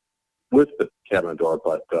with the cabinet door,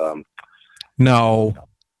 but No.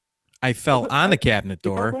 I fell on the cabinet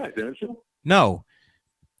you door. fell back, didn't you? No.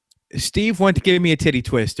 Steve went to give me a titty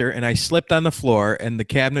twister, and I slipped on the floor, and the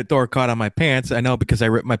cabinet door caught on my pants. I know because I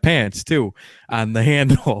ripped my pants, too, on the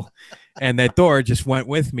handle. And that door just went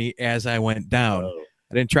with me as I went down. Oh.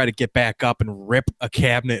 I didn't try to get back up and rip a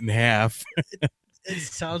cabinet in half. It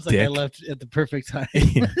sounds like I Dick. left at the perfect time.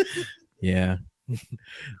 Yeah.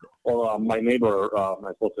 Well, my neighbor, I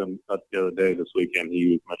spoke to him the other day this weekend.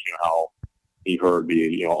 He was mentioning how he heard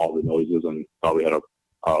all the noises and probably had a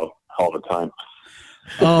hell of a time.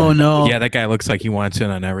 Oh no! Yeah, that guy looks like he wants in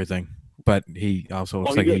on everything. But he also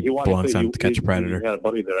looks like he belongs on To Catch a Predator. He had a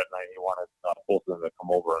buddy there at night. He wanted both of them to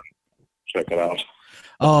come over and check it out.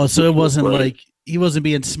 Oh, so it wasn't Right. like he wasn't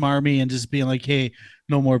being smarmy and just being like, "Hey,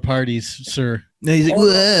 no more parties, sir." And he's like, Oh,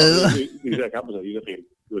 "Whoa." no, the exact opposite. He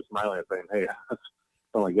was smiling and saying, "Hey,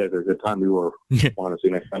 sound like you guys had a good time. We were want to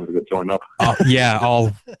see next time we could join up." Oh, yeah,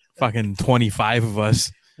 all fucking 25 of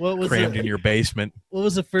us What was crammed the, in your basement. what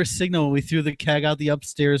was the first signal when we threw the keg out the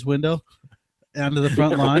upstairs window onto the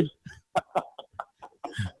front lawn?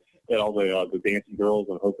 And all the dancing girls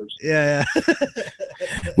and hookers. Yeah.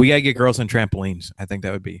 We got to get girls on trampolines. I think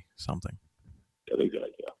that would be something. Yeah, they good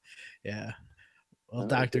idea. Yeah. Well, Yeah,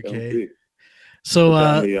 Dr. that would K. be- So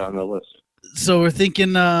put that on the list. so we're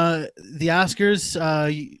thinking the Oscars.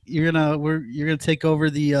 You're gonna take over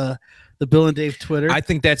the Bill and Dave Twitter. I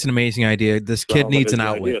think that's an amazing idea. This kid Sounds like needs a an good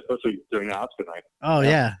outlet. idea, especially during the Oscar night. oh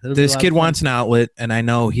yeah, that'll be a This lot kid of fun. wants an outlet, and I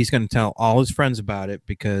know he's going to tell all his friends about it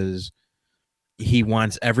because he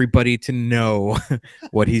wants everybody to know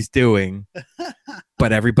what he's doing.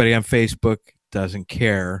 But everybody on Facebook doesn't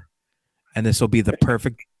care, and this will be the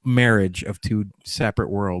perfect marriage of two separate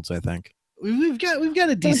worlds, I think. We've got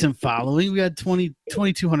a decent following. We got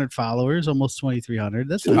 2,200 followers, almost 2,300.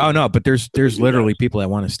 That's not, Oh no, but there's literally people that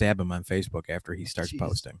want to stab him on Facebook after he starts Jeez.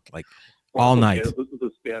 posting, like all night. This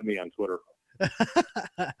is stab me on Twitter.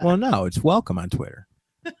 Well, no, it's welcome on Twitter.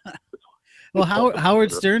 well,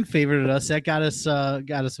 Howard Stern favorited us. That got us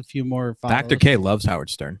a few more followers. Dr. K loves Howard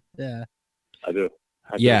Stern. Yeah. I do.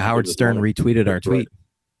 Yeah, Howard Stern retweeted our That's right.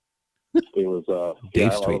 tweet. It was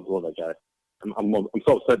Dave's I tweet. love that guy. I'm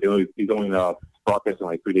so upset. He's only broadcasting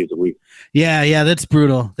like 3 days a week. Yeah, that's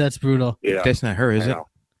brutal. That's brutal. Yeah, That's not her, is I it? know.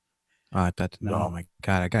 Oh, no. No. Oh my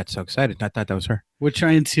God, I got so excited. I thought that was her. We're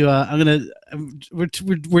trying to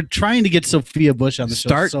we're trying to get Sophia Bush on the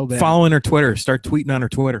Start show so bad. following her Twitter. Start tweeting on her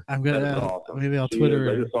Twitter. I'm That gonna is awesome. maybe I'll She Twitter is-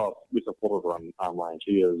 I her. just saw Lisa Pulver online.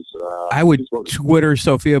 She is. I would she's working. Twitter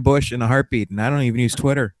Sophia Bush in a heartbeat, and I don't even use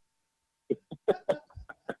Twitter.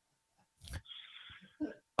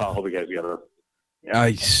 I hope you guys get her.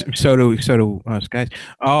 So do us guys.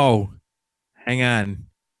 Oh, hang on.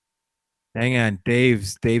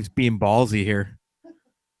 Dave's being ballsy here.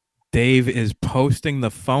 Dave is posting the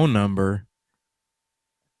phone number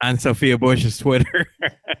on Sophia Bush's Twitter.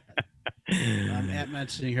 I'm at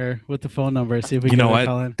mentioning her with the phone number. See if we You can know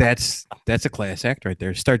call what? in. That's a class act right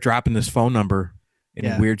there. Start dropping this phone number in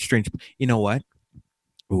Yeah. weird, strange. You know what?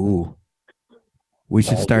 Ooh, we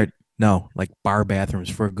should Ballsy. start. No, like bar bathrooms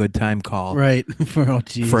for a good time call. Right for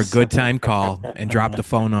For a good time call and drop the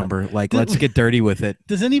phone number. Like, let's get dirty with it.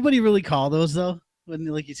 Does anybody really call those though? When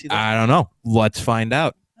like you see that? I don't know. Let's find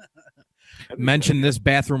out. Mention this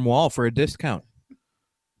bathroom wall for a discount.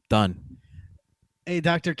 Done. Hey,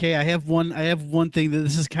 Dr. K, I have one thing that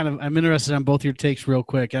this is kind of I'm interested on both your takes real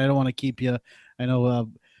quick, and I don't want to keep you. I know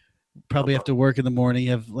Probably have to work in the morning.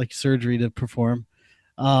 You have like surgery to perform.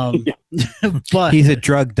 But He's a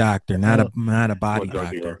drug doctor, not a body Drug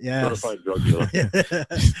doctor. dealer. Yes. Certified drug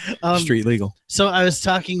dealer. Street legal. So I was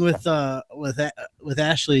talking with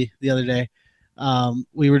Ashley the other day.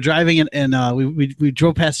 We were driving and we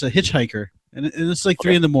drove past a hitchhiker, and it's like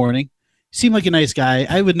 3 a.m. He seemed like a nice guy.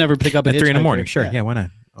 I would never pick up a At 3 hitchhiker. a.m. Sure, yeah, why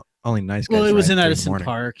not? Only nice guys. Well, it was in ride at 3 Edison a.m.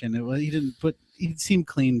 Park, and he seemed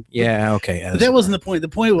clean. Yeah, okay. But that wasn't the point. The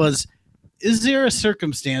point was, is there a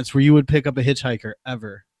circumstance where you would pick up a hitchhiker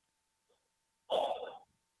ever?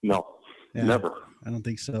 No, Yeah, never. I don't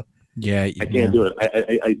think so. Yeah, I can't do it.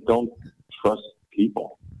 I don't trust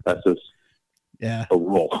people. That's just Yeah. a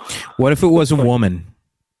rule. What if it was a woman?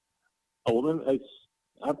 A woman,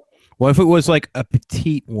 What if it was like a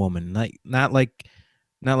petite woman, not like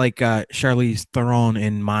Charlize Theron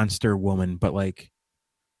in Monster Woman, but like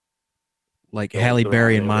Halle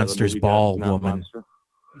Berry in Monsters Ball Woman?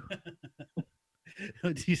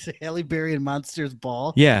 Did you say Halle Berry in Monsters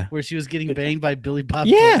Ball? Yeah, Where she was getting banged by Billy Bob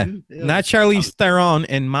yeah, Thornton? It not was- Charlize Theron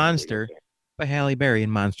in Monster, but Halle Berry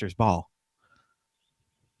in Monsters Ball.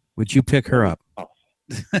 Would you pick her up?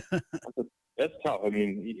 That's tough. I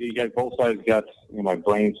mean, you got both sides. Got my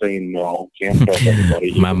brain saying no, can't trust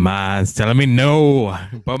everybody. My mind's telling me no,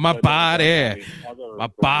 but my body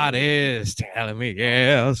Other is telling me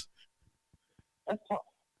yes. That's tough.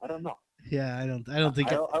 I don't know. Yeah, I don't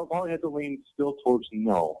think. I'll probably have to lean still towards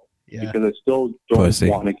no Yeah, because I still don't Pussy.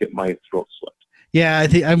 want to get my throat slit. yeah, I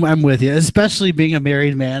think I'm with you. Especially being a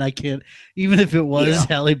married man, I can't. Even if it was Yeah.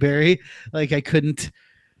 Halle Berry, like I couldn't.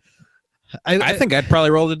 I think I'd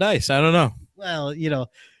probably roll the dice. I don't know. Well, you're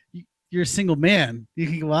a single man. You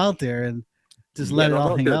can go out there and just let it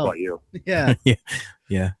all hang out. About you. Yeah,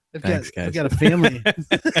 Yeah. I've Thanks, got, I've guys. got a family.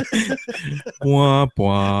 Womp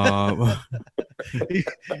womp.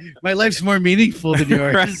 My life's more meaningful than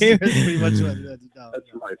yours. Right. That's pretty much what. That's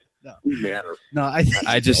right. No. We matter. No,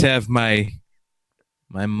 I just have my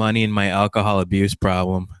money and my alcohol abuse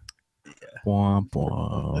problem. Womp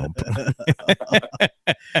womp.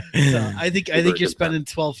 So I think you're spending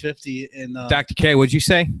 $12.50 in. Dr. K, what'd you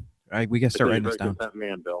say? All right, we gotta start writing this down. That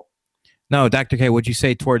man, Bill. No, Dr. K, what'd you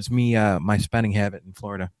say towards me? My spending habit in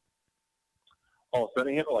Florida. Oh,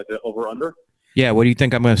 spending it like the over under. Yeah, what do you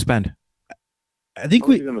think I'm gonna spend? I think What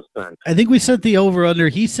are we. you gonna spend? I think we set the over under.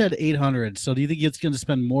 He said 800. So do you think it's going to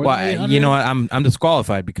spend more Well, than 800? you know what? I'm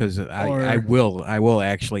disqualified because I Or- will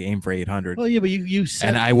actually aim for 800, Well, yeah, but you said.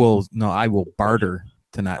 and I will barter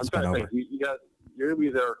to not I'm spend trying to over. think. You're gonna be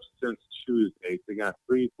there since Tuesday. So you got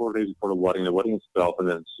 3-4 days before the wedding. The wedding itself, and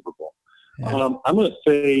then Super Bowl. Yeah. I'm gonna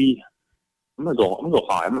say. I'm gonna go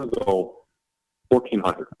high. I'm gonna go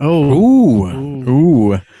 1,400. Oh, Ooh. I'm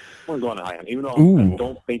gonna go on the high end, even though Ooh. I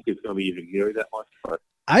don't think it's gonna be even nearly that much. But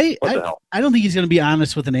I what the hell? don't think he's going to be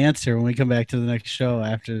honest with an answer when we come back to the next show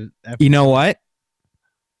after. You know what?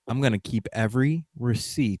 I'm gonna keep every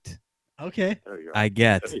receipt Okay, There you go. I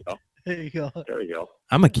get. There you go. there you go. There you go.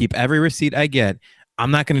 I'm gonna keep every receipt I get.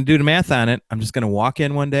 I'm not gonna do the math on it. I'm just gonna walk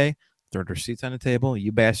in one day, throw the receipts on the table.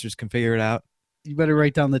 You bastards can figure it out. You better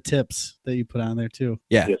write down the tips that you put on there too,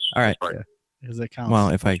 Yeah. Yes. All right. that's right. because that counts. Well,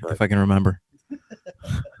 if I can remember.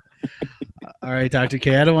 All right, Dr.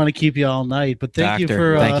 K. I don't want to keep you all night, but thank you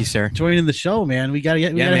Doctor, for thank you, sir. joining the show, man. We got to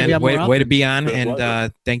get. Yeah, gotta man. have more Way to options. be on, Good and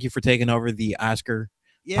pleasure. thank you for taking over the Oscar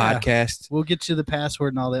Yeah, podcast. we'll get you the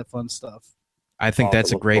password and all that fun stuff. I think Awesome.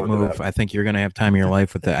 that's a Look great forward to move. that. I think you're gonna have time of your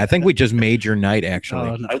life with that. I think we just made your night, actually.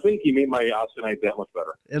 Oh, no, I think you made my Oscar night that much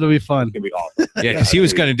better. it'll be fun. It's gonna be awesome. Yeah, because he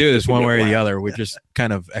was gonna do this It's a one good way or the plan. other. We're just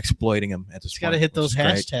kind of exploiting him at this Just got point. to hit which those is great.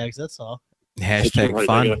 hashtags. That's all. Hashtag Right,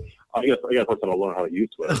 fun. I guess first I'll learn how to use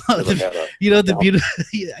Twitter. 'Cause I had a- You know the Wow. beautiful.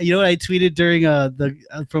 You know what I tweeted during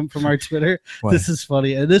from our Twitter. What? This is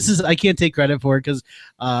funny, and this is I can't take credit for it because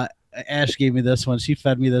Ash gave me this one. She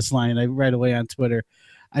fed me this line right away on Twitter.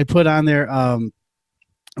 I put on there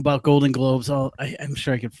about Golden Globes. Oh, I'm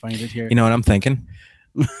sure I could find it here. You know what I'm thinking?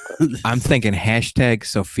 I'm thinking hashtag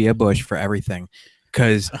Sophia Bush for everything.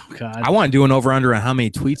 Because oh God, I want to do an over under on how many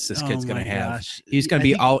tweets this Oh, kid's gonna my have. gosh. He's gonna I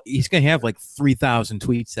be think- he's gonna have like 3,000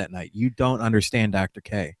 tweets that night. You don't understand Dr.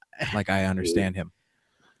 K like I understand him.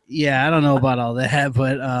 Yeah, I don't know about all that,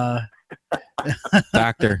 but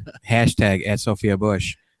Doctor, hashtag at Sophia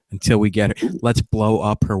Bush until we get her. Let's blow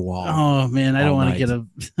up her wall. oh man, I don't All want to night.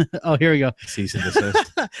 get a. Oh, here we go. Cease and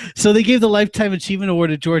desist. So they gave the Lifetime Achievement Award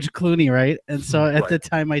to George Clooney, right? And so at Right. the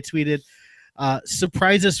time I tweeted,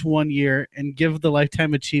 surprise us one year and give the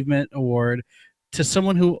Lifetime Achievement Award to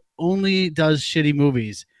someone who only does shitty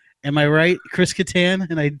movies. Am I right, Chris Kattan?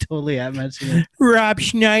 And I totally am mentioning it. Rob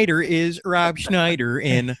Schneider is Rob Schneider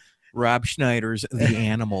in Rob Schneider's The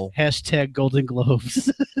Animal. Hashtag Golden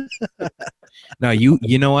Globes. No, you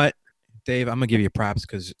know what, Dave? I'm gonna give you props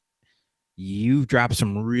because you dropped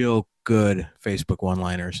some real good Facebook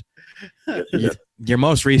one-liners. Your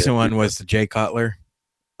most recent one was the Jay Cutler.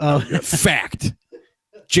 Oh, Fact: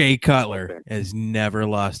 Jay Cutler has never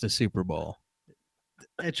lost a Super Bowl.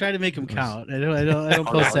 I try to make them count. I don't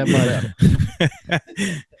post that much.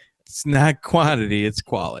 It's not quantity; it's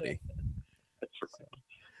quality.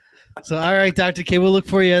 So, all right, Dr. K, we'll look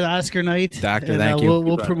for you at Oscar night. Doctor, and, thank you.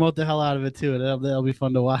 We'll promote the hell out of it too. That'll be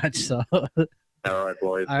fun to watch. So, All right,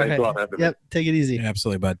 boys. All Thanks right. a lot. Have a yep, take it easy.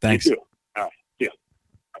 Absolutely, bud. good Thanks. You too. All right. Yeah.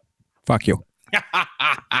 Fuck you.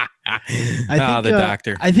 I think, the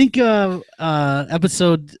doctor. I think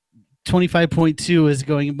episode 25.2 is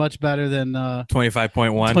going much better than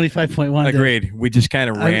 25.1. 25.1. Agreed. We just kind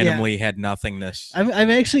of Yeah. randomly had nothingness. I'm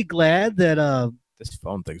actually glad that This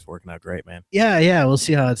phone thing's working out great, man. yeah, we'll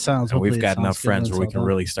see how it sounds. And we've Hopefully it got sounds enough good friends when where we it's can all done.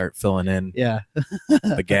 really start filling in Yeah.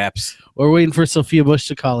 the gaps. We're waiting for Sophia Bush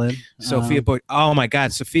to call in. Sophia Bush. Oh my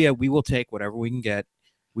God, Sophia, we will take whatever we can get.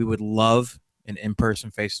 We would love an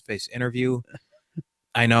in-person, face-to-face interview.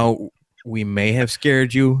 I know we may have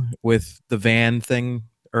scared you with the van thing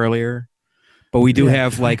earlier, but we do Yeah.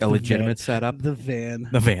 have like a The legitimate setup. The van.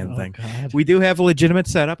 The van Oh, thing. God. We do have a legitimate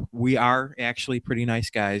setup. We are actually pretty nice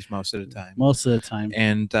guys most of the time. Most of the time.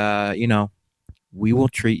 And, we will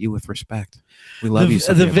treat you with respect. We love you, The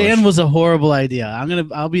Sophia van Bush. was a horrible idea.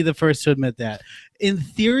 I'll be the first to admit that. In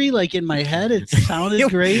theory, like in my head, it sounded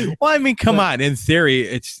great. Well, I mean, come But- on. In theory,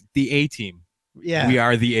 it's the A team. Yeah. We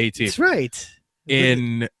are the A team. That's right.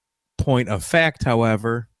 In point of fact,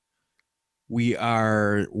 however, we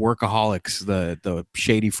are workaholics. The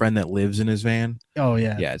shady friend that lives in his van. Oh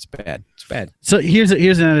yeah. Yeah, it's bad. It's bad. So here's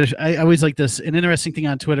another. I always like this. An interesting thing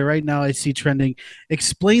on Twitter right now. I see trending.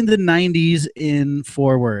 Explain the '90s in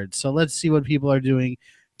 4 words. So let's see what people are doing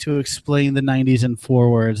to explain the '90s in 4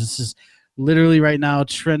 words. This is literally right now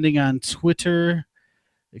trending on Twitter.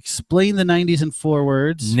 Explain the '90s in 4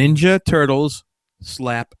 words. Ninja Turtles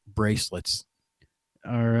slap bracelets.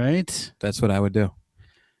 All right. That's what I would do.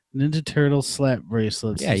 Ninja Turtle slap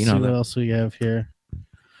bracelets. Yeah, Let's you know see what that. else we have here.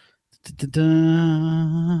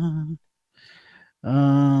 Da-da-da.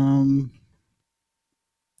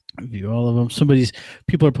 View all of them.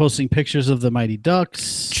 People are posting pictures of the Mighty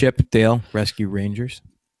Ducks. Chip, Dale, Rescue Rangers.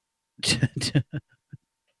 I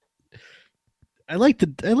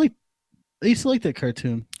used to like that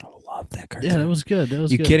cartoon. I love that cartoon. Yeah, that was good. That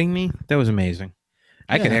was You good. kidding me? That was amazing.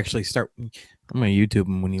 I could Yeah. actually start. I'm gonna YouTube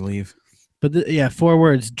them when you leave. But yeah, 4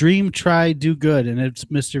 words: dream, try, do good, and it's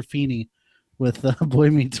Mr. Feeney with Boy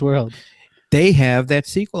Meets World. They have that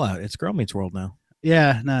sequel out. It's Girl Meets World now.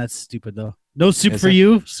 Yeah, no, it's stupid though. No soup Is for it?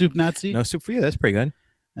 you, soup Nazi. No soup for you. That's pretty good.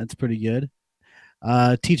 That's pretty good.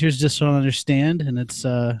 Teachers just don't understand, and it's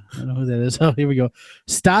I don't know who that is. Oh, here we go.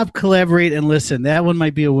 Stop, collaborate, and listen. That one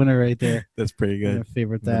might be a winner right there. That's pretty I good.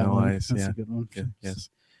 favorite that Vanilla one. Ice, That's yeah. a good one. Good. Yes.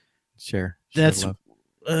 Share. That's- love.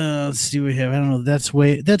 Let's see what we have. I don't know. That's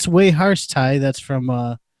way harsh tie. That's from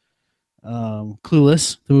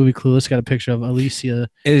Clueless. The movie Clueless got a picture of Alicia.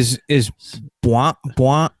 Is bwah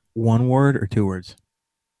bwah 1 word or 2 words?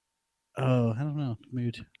 Oh, I don't know.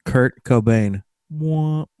 Maybe two. Kurt Cobain.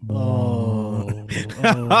 Bwah, Oh,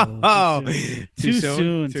 bwah. too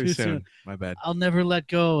soon. Too soon. My bad. I'll never let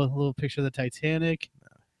go. A little picture of the Titanic.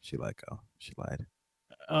 She let go. She lied.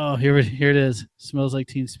 Oh, here it is. Smells like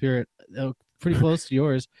Teen Spirit. Oh, pretty close to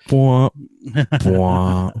yours. Bwah,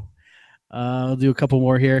 bwah. I'll do a couple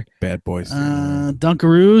more here. Bad boys.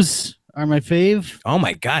 Dunkaroos are my fave. Oh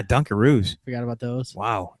my God, Dunkaroos. Forgot about those.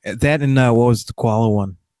 Wow. That and what was the koala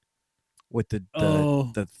one? With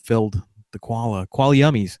the filled the koala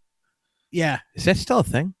yummies. Yeah. Is that still a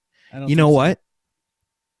thing? I don't You know think so. what?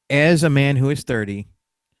 As a man who is 30,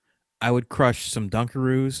 I would crush some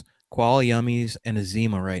Dunkaroos, koala yummies, and a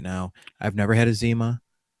Zima right now. I've never had a Zima.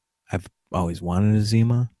 I've always wanted a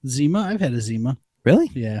Zima. Zima? I've had a Zima. Really?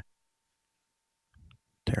 Yeah.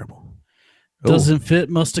 Terrible. Doesn't fit,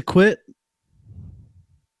 must have quit.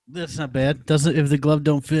 That's not bad. Doesn't if the glove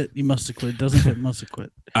don't fit, you must have quit. Doesn't fit, must have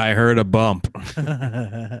quit. I heard a bump.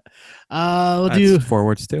 We'll That's do 4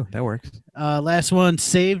 words too. That works. last one.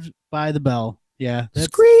 Saved by the Bell. Yeah,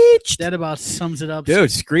 Screech. that about sums it up.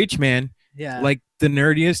 Dude, Screech, man. Yeah, Like the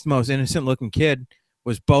nerdiest, most innocent looking kid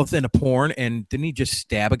was both in a porn and didn't he just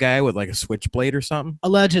stab a guy with like a switchblade or something?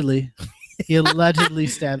 allegedly, he allegedly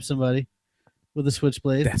stabbed somebody with a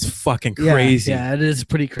switchblade. That's fucking Yeah, crazy. Yeah, it is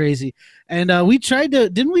pretty crazy. And we tried to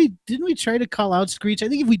didn't we try to call out Screech? I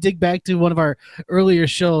think if we dig back to one of our earlier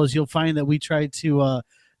shows, you'll find that we tried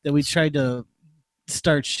to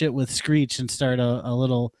start shit with Screech and start a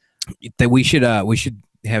little that we should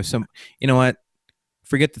have some. You know what?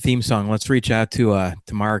 Forget the theme song. Let's reach out to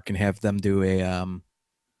Mark and have them do a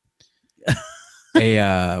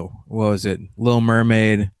what was it? Little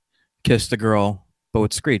Mermaid, Kiss the Girl, but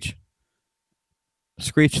with Screech.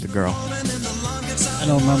 Screech the girl. I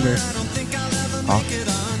don't remember. Oh.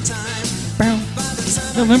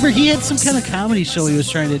 No, remember he had some kind of comedy show he was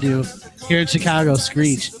trying to do here in Chicago.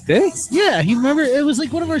 Screech. Did Yeah, he remember it was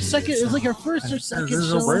like one of our second. It was like our first or second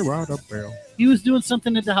show. He was doing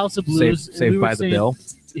something at the House of Blues. Saved by the Bill.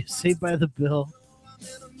 Saved by the Bill.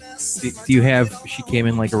 Do you have? She came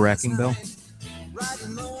in like a wrecking bill.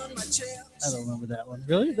 I don't remember that one.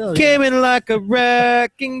 Really? No, Came in like a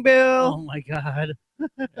wrecking bill. Oh my god.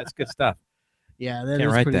 That's good stuff. Yeah, that Can't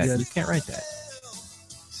is write pretty that. good. You can't write that.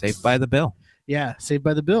 Saved by the Bill. Yeah, Saved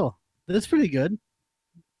by the Bill. That's pretty good.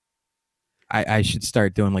 I should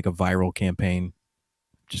start doing like a viral campaign,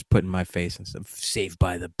 just putting my face and stuff. Saved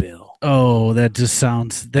by the Bill. Oh, that just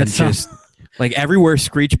sounds. That And sounds. just like everywhere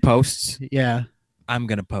Screech posts, Yeah, I'm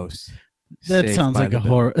gonna post. that Saved sounds by like the a Bill.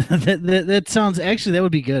 horror. that sounds actually that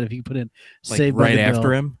would be good if you put in Like Saved by right the after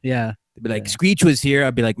Bill. him. Yeah. They'd be like, Yeah. Screech was here.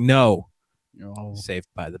 I'd be like, no, Oh. Saved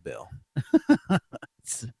by the Bill.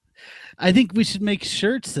 I think we should make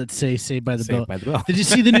shirts that say "Saved by the Bill." Saved by the Bill. Did you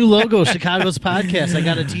see the new logo, Chicago's podcast? I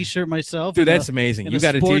got a T-shirt myself. Dude, and that's a- amazing. and You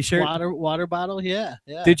got a sports T-shirt? water bottle. Yeah,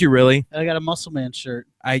 yeah. Did you really? I got a Muscle Man shirt.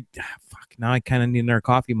 Fuck. Now I kind of need another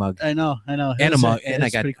coffee mug I know. and a It's- mug, and I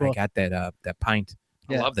it's got pretty cool. that pint.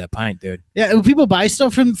 I Yeah. love that pint, dude. Yeah, when people buy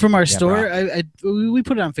stuff from our Yeah, store, we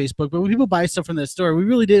put it on Facebook, but when people buy stuff from that store, we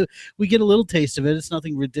really do. We get a little taste of it. It's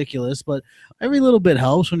nothing ridiculous, but every little bit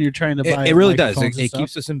helps when you're trying to buy. It really does. microphones and It stuff.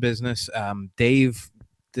 keeps us in business. Dave,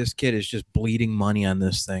 this kid is just bleeding money on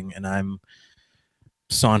this thing, and I'm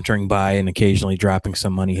sauntering by and occasionally dropping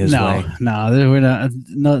some money his way. No, we're not.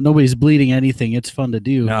 No, nobody's bleeding anything. It's fun to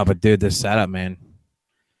do. No, but dude, this setup, man,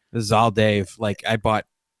 this is all Dave. Like I bought.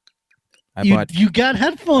 You got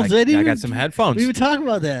headphones. I I got some headphones. We were talking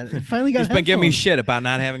about that. I finally got. He's been giving me headphones. shit about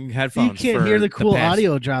not having headphones. You can't for hear the cool past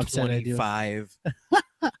audio drops that I do. 25.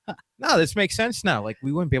 No, this makes sense now. Like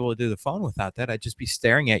we wouldn't be able to do the phone without that. I'd just be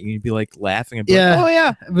staring at you and you'd be like laughing and be Yeah. like, oh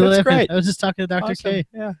yeah, that's great. I was just talking to Dr. Awesome. K.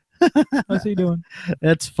 Yeah. How's he doing?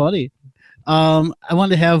 That's funny. I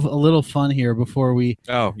wanted to have a little fun here before we.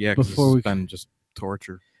 Oh yeah, 'cause Before it's we- been just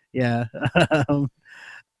torture. Yeah.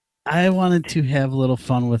 I wanted to have a little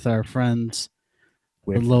fun with our friends.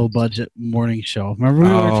 The low budget morning show. Remember we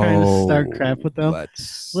were trying to start crap with them?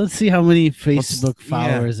 Let's see how many Facebook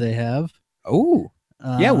followers they have. Oh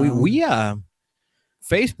yeah, we Um,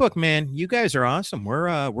 Facebook, man, you guys are awesome.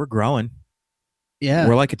 We're growing. yeah.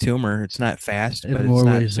 We're like a tumor. It's not fast, In but more it's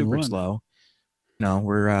not ways than super one. slow. No,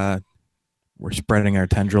 we're spreading our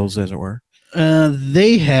tendrils, as it were.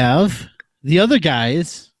 They have the other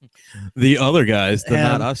guys. The other guys, the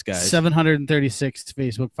have not us guys. 736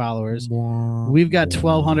 Facebook followers. We've got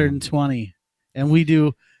 1,220, and we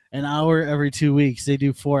do an hour every 2 weeks. They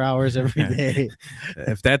do 4 hours every day.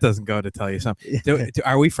 If that doesn't go to tell you something,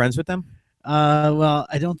 are we friends with them? Well,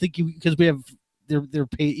 I don't think because we have they're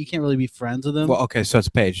paid. You can't really be friends with them. Well, okay, so it's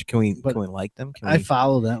a page. Can we But like them? I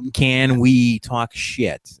follow them. Can we talk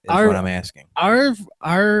shit? Is what I'm asking.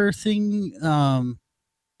 Our thing,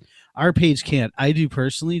 our page can't. I do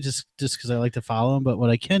personally, just because I like to follow them. But what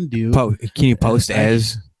I can do, Can you post I-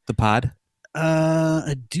 as the pod?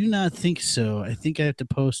 I do not think so. I think I have to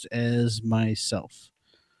post as myself.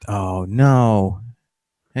 Oh no!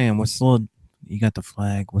 Hey, and what's the little? You got the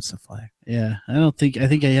flag. What's the flag? Yeah, I think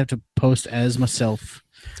I have to post as myself,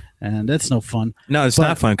 and that's no fun. No, it's But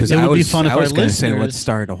not fun because it I would be was fun if I our was going to say listeners- let's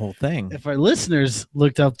start a whole thing If our listeners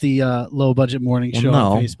looked up the low budget morning Well, show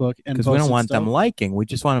on no, Facebook and because we don't posted want stuff, them liking. We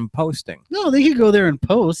just want them posting. no, they could go there and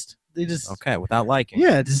post. They just Okay, without liking.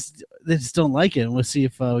 yeah, they just don't like it. And we'll see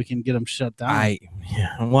if we can get them shut down.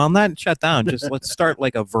 Well, not shut down. Just let's start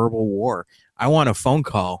like a verbal war. I want a phone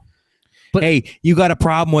call. But- Hey, you got a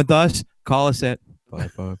problem with us? Call us at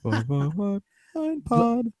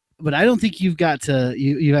pod. But I don't think you've got to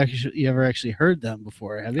you ever actually heard them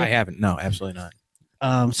before, have you? I haven't. No, absolutely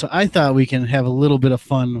not. So I thought we can have a little bit of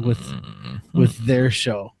fun Mm-hmm. with their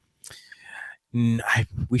show.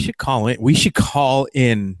 We should call in. We should call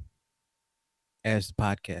in as the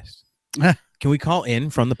podcast. Can we call in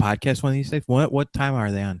from the podcast one of these days? What time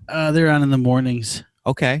are they on? They're on in the mornings.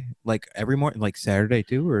 Okay, like every morning, like Saturday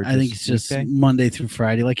too, or I think it's just weekday? Monday through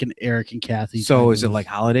Friday, like an Eric and Kathy. So kind is it of- like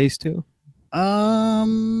holidays too? I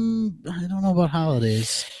don't know about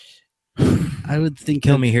holidays. I would think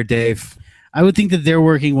Kill that- me here, Dave. I would think that they're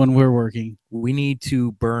working when we're working. We need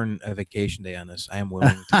to burn a vacation day on this. I am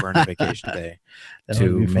willing to burn a vacation day That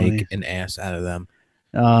to would be make funny. an ass out of them.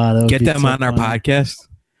 That would Get be them so on our fun. podcast.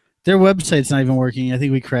 Their website's not even working. I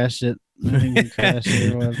think we crashed it. I think we crashed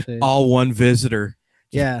their website. All one visitor.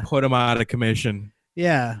 Just Yeah. Put them out of commission.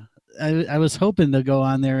 Yeah, I was hoping to go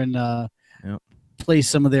on there and play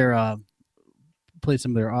some of their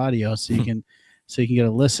audio so you can get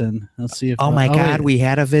a listen. Let's see if wait. we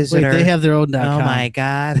had a visitor. Wait, they have their own .com.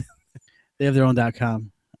 God. They have their own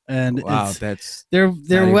 .com, and Wow, it's, that's their not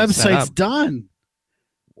even set website's up. done.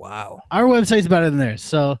 wow. Our website's better than theirs.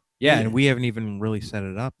 So Yeah, and we haven't even really set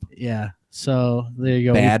it up. yeah. So there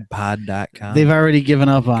you go. Badpod.com. They've already given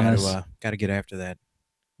up on us. Got to get after that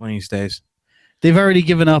one of these days. They've already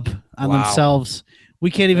given up on Wow. themselves. We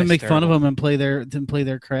can't even That's make fun of terrible. them and play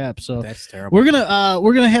their crap. So That's terrible. we're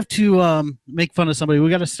gonna have to make fun of somebody. We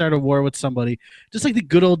got to start a war with somebody, just like the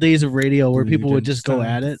good old days of radio where people would just go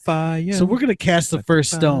at it. Fire. So we're gonna cast the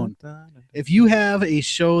first stone. If you have a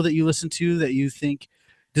show that you listen to that you think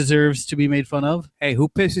deserves to be made fun of, Hey, who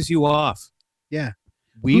pisses you off? yeah.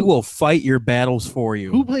 We will fight your battles for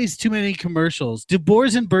you. Who plays too many commercials? Do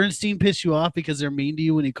Boers and Bernstein piss you off because they're mean to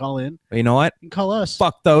you when you call in? You know what? You can call us.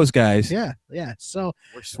 Fuck those guys. Yeah. So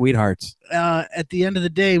We're sweethearts. at the end of the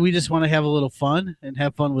day, we just want to have a little fun and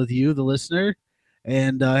have fun with you, the listener,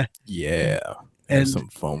 and Yeah. And- Have some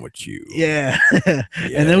fun with you. yeah.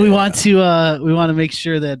 And then we want to make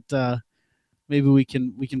sure that maybe we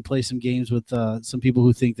can play some games with some people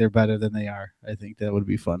who think they're better than they are. I think that would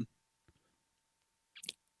be fun.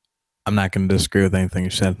 I'm not going to disagree with anything you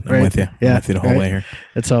said. I'm Right. with you. Yeah, I'm with you the whole right. way here.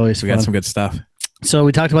 It's always We fun. got some good stuff. So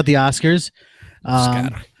we talked about the Oscars.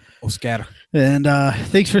 Scatter. And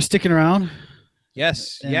thanks for sticking around.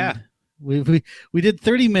 Yes. And Yeah. We did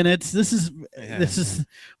 30 minutes. This is Yeah.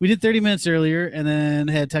 we did 30 minutes earlier and then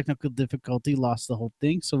had technical difficulty, lost the whole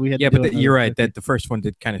thing. So we had Yeah, to do but it you're another right. 50. That the first one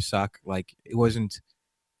did kind of suck. Like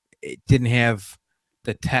it didn't have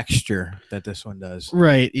the texture that this one does.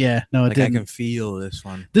 Right, yeah. No, it Like I didn't. can feel this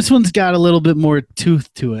one. This one's got a little bit more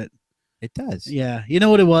tooth to it. It does. Yeah. You know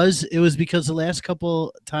what it was? It was because the last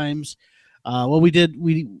couple times we did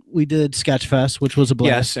Sketchfest, which was a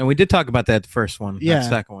blast. Yes, and we did talk about that first one. Yeah. That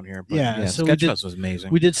second one here. But Yeah, so we Sketchfest was amazing.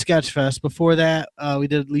 We did Sketchfest. Before that, we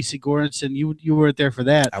did Lisa Goranson. You weren't there for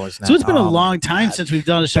that. I was not. So it's been a oh long my time God. since we've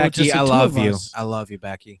done a show with Becky, just the I two love of you. us. I love you,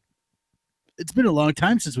 Becky. It's been a long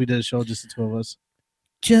time since we did a show with just the two of us.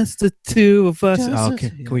 Just the two of us. Just Oh, the okay.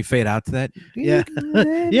 two. Can we fade out to that? Yeah.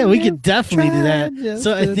 Yeah, we could definitely do that.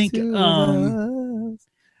 So I think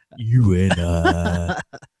you and I.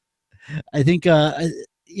 I think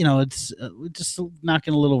it's just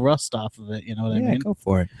knocking a little rust off of it, you know what I Yeah, mean? go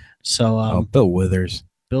for it. So Bill Withers.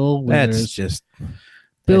 Bill That's Withers. just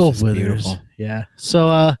Bill just Withers. beautiful. Yeah. So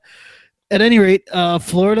at any rate,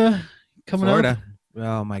 Florida coming up. Florida.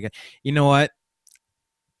 Oh my God. You know what?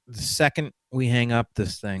 The second we hang up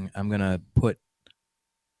this thing, I'm gonna put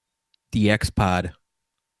the X-Pod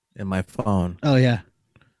in my phone, Oh yeah.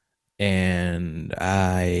 and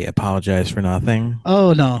I apologize for nothing.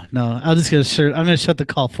 Oh no. I'm just gonna I'm gonna shut the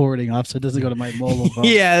call forwarding off so it doesn't go to my mobile phone.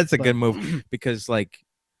 Yeah, that's a But- good move because like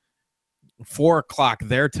 4:00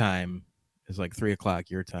 their time is like 3:00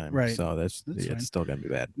 your time. Right. So That's fine. it's still gonna be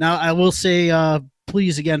bad. Now I will say,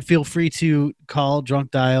 please again, feel free to call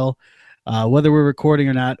Drunk Dial, whether we're recording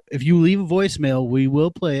or not. If you leave a voicemail, we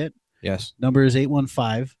will play it. Yes. Number is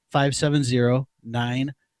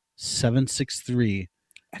 815-570-9763.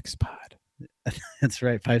 X-Pod. That's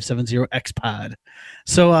right, 570-XPOD.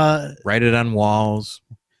 So Write it on walls.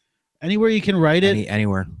 anywhere you can write it,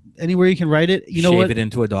 Anywhere. anywhere you can write it. You know Shave what? it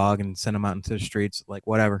into a dog and send them out into the streets. Like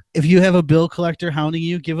whatever. If you have a bill collector hounding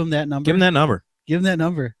you, give him that number. Give them that number. Give him that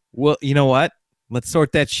number. Well, you know what? Let's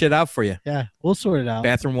sort that shit out for you. Yeah, we'll sort it out.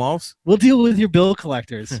 Bathroom walls. We'll deal with your bill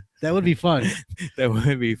collectors. That would be fun. That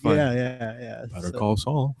would be fun. Yeah. Better So- call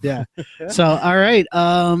Saul. Yeah. So all right.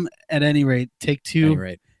 At any rate, take two Any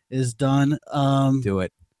rate, is done. do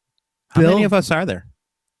it. How Bill? many of us are there?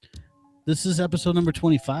 This is episode number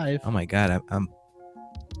 25. Oh my God, I'm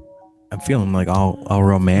feeling like all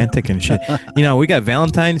romantic and shit. You know, we got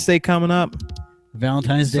Valentine's Day coming up.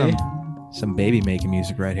 Valentine's Day. Some baby making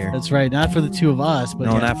music right here. That's right. Not for the two of us, but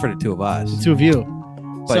No, yeah, not for the two of us. the two of you.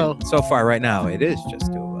 But so far right now, it is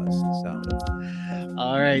just two of us. So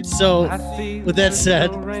All right. So with that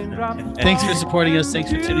said, thanks for supporting us. Thanks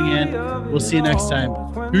for tuning in. We'll see you next time.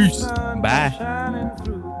 peace. Bye.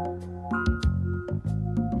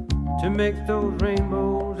 To make those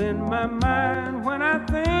rainbows in my mind when I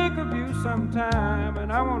think of you sometime,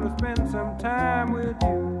 and I want to spend some time with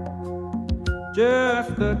you.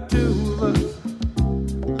 Just the two of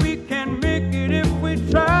us. We can make it if we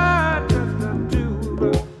try. Just the two of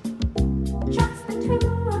us. Just the two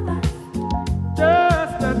of us.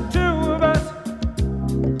 Just the two of us.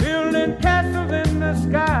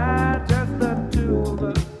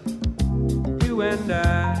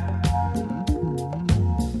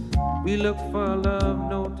 for love,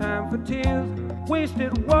 no time for tears.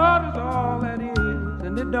 Wasted water's all that is,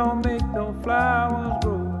 and it don't make no flowers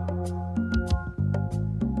grow.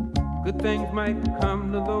 Good things might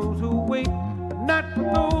come to those who wait, but not for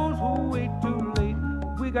those who wait too late.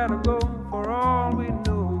 We gotta go for all we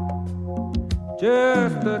know.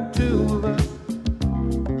 Just the two of us.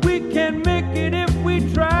 We can make it if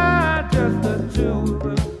we try. Just the two of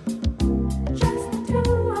us. Just the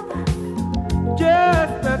two of us.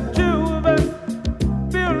 Just the two of us.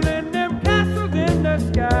 Building them castles in the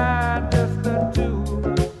sky. Just the two of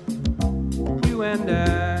us. You and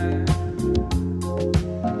I.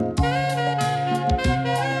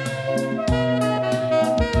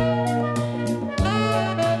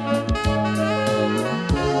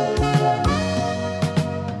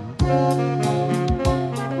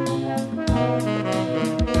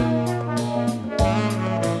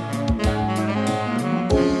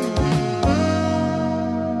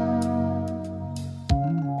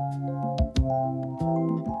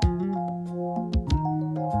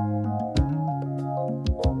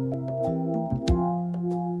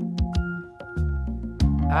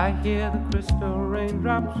 I hear the crystal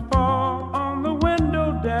raindrops fall on the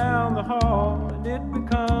window down the hall, and it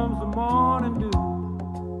becomes the morning dew.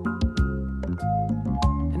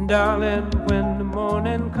 And darling, when the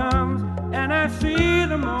morning comes and I see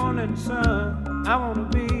the morning sun, I wanna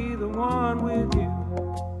be the one with you.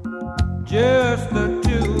 Just the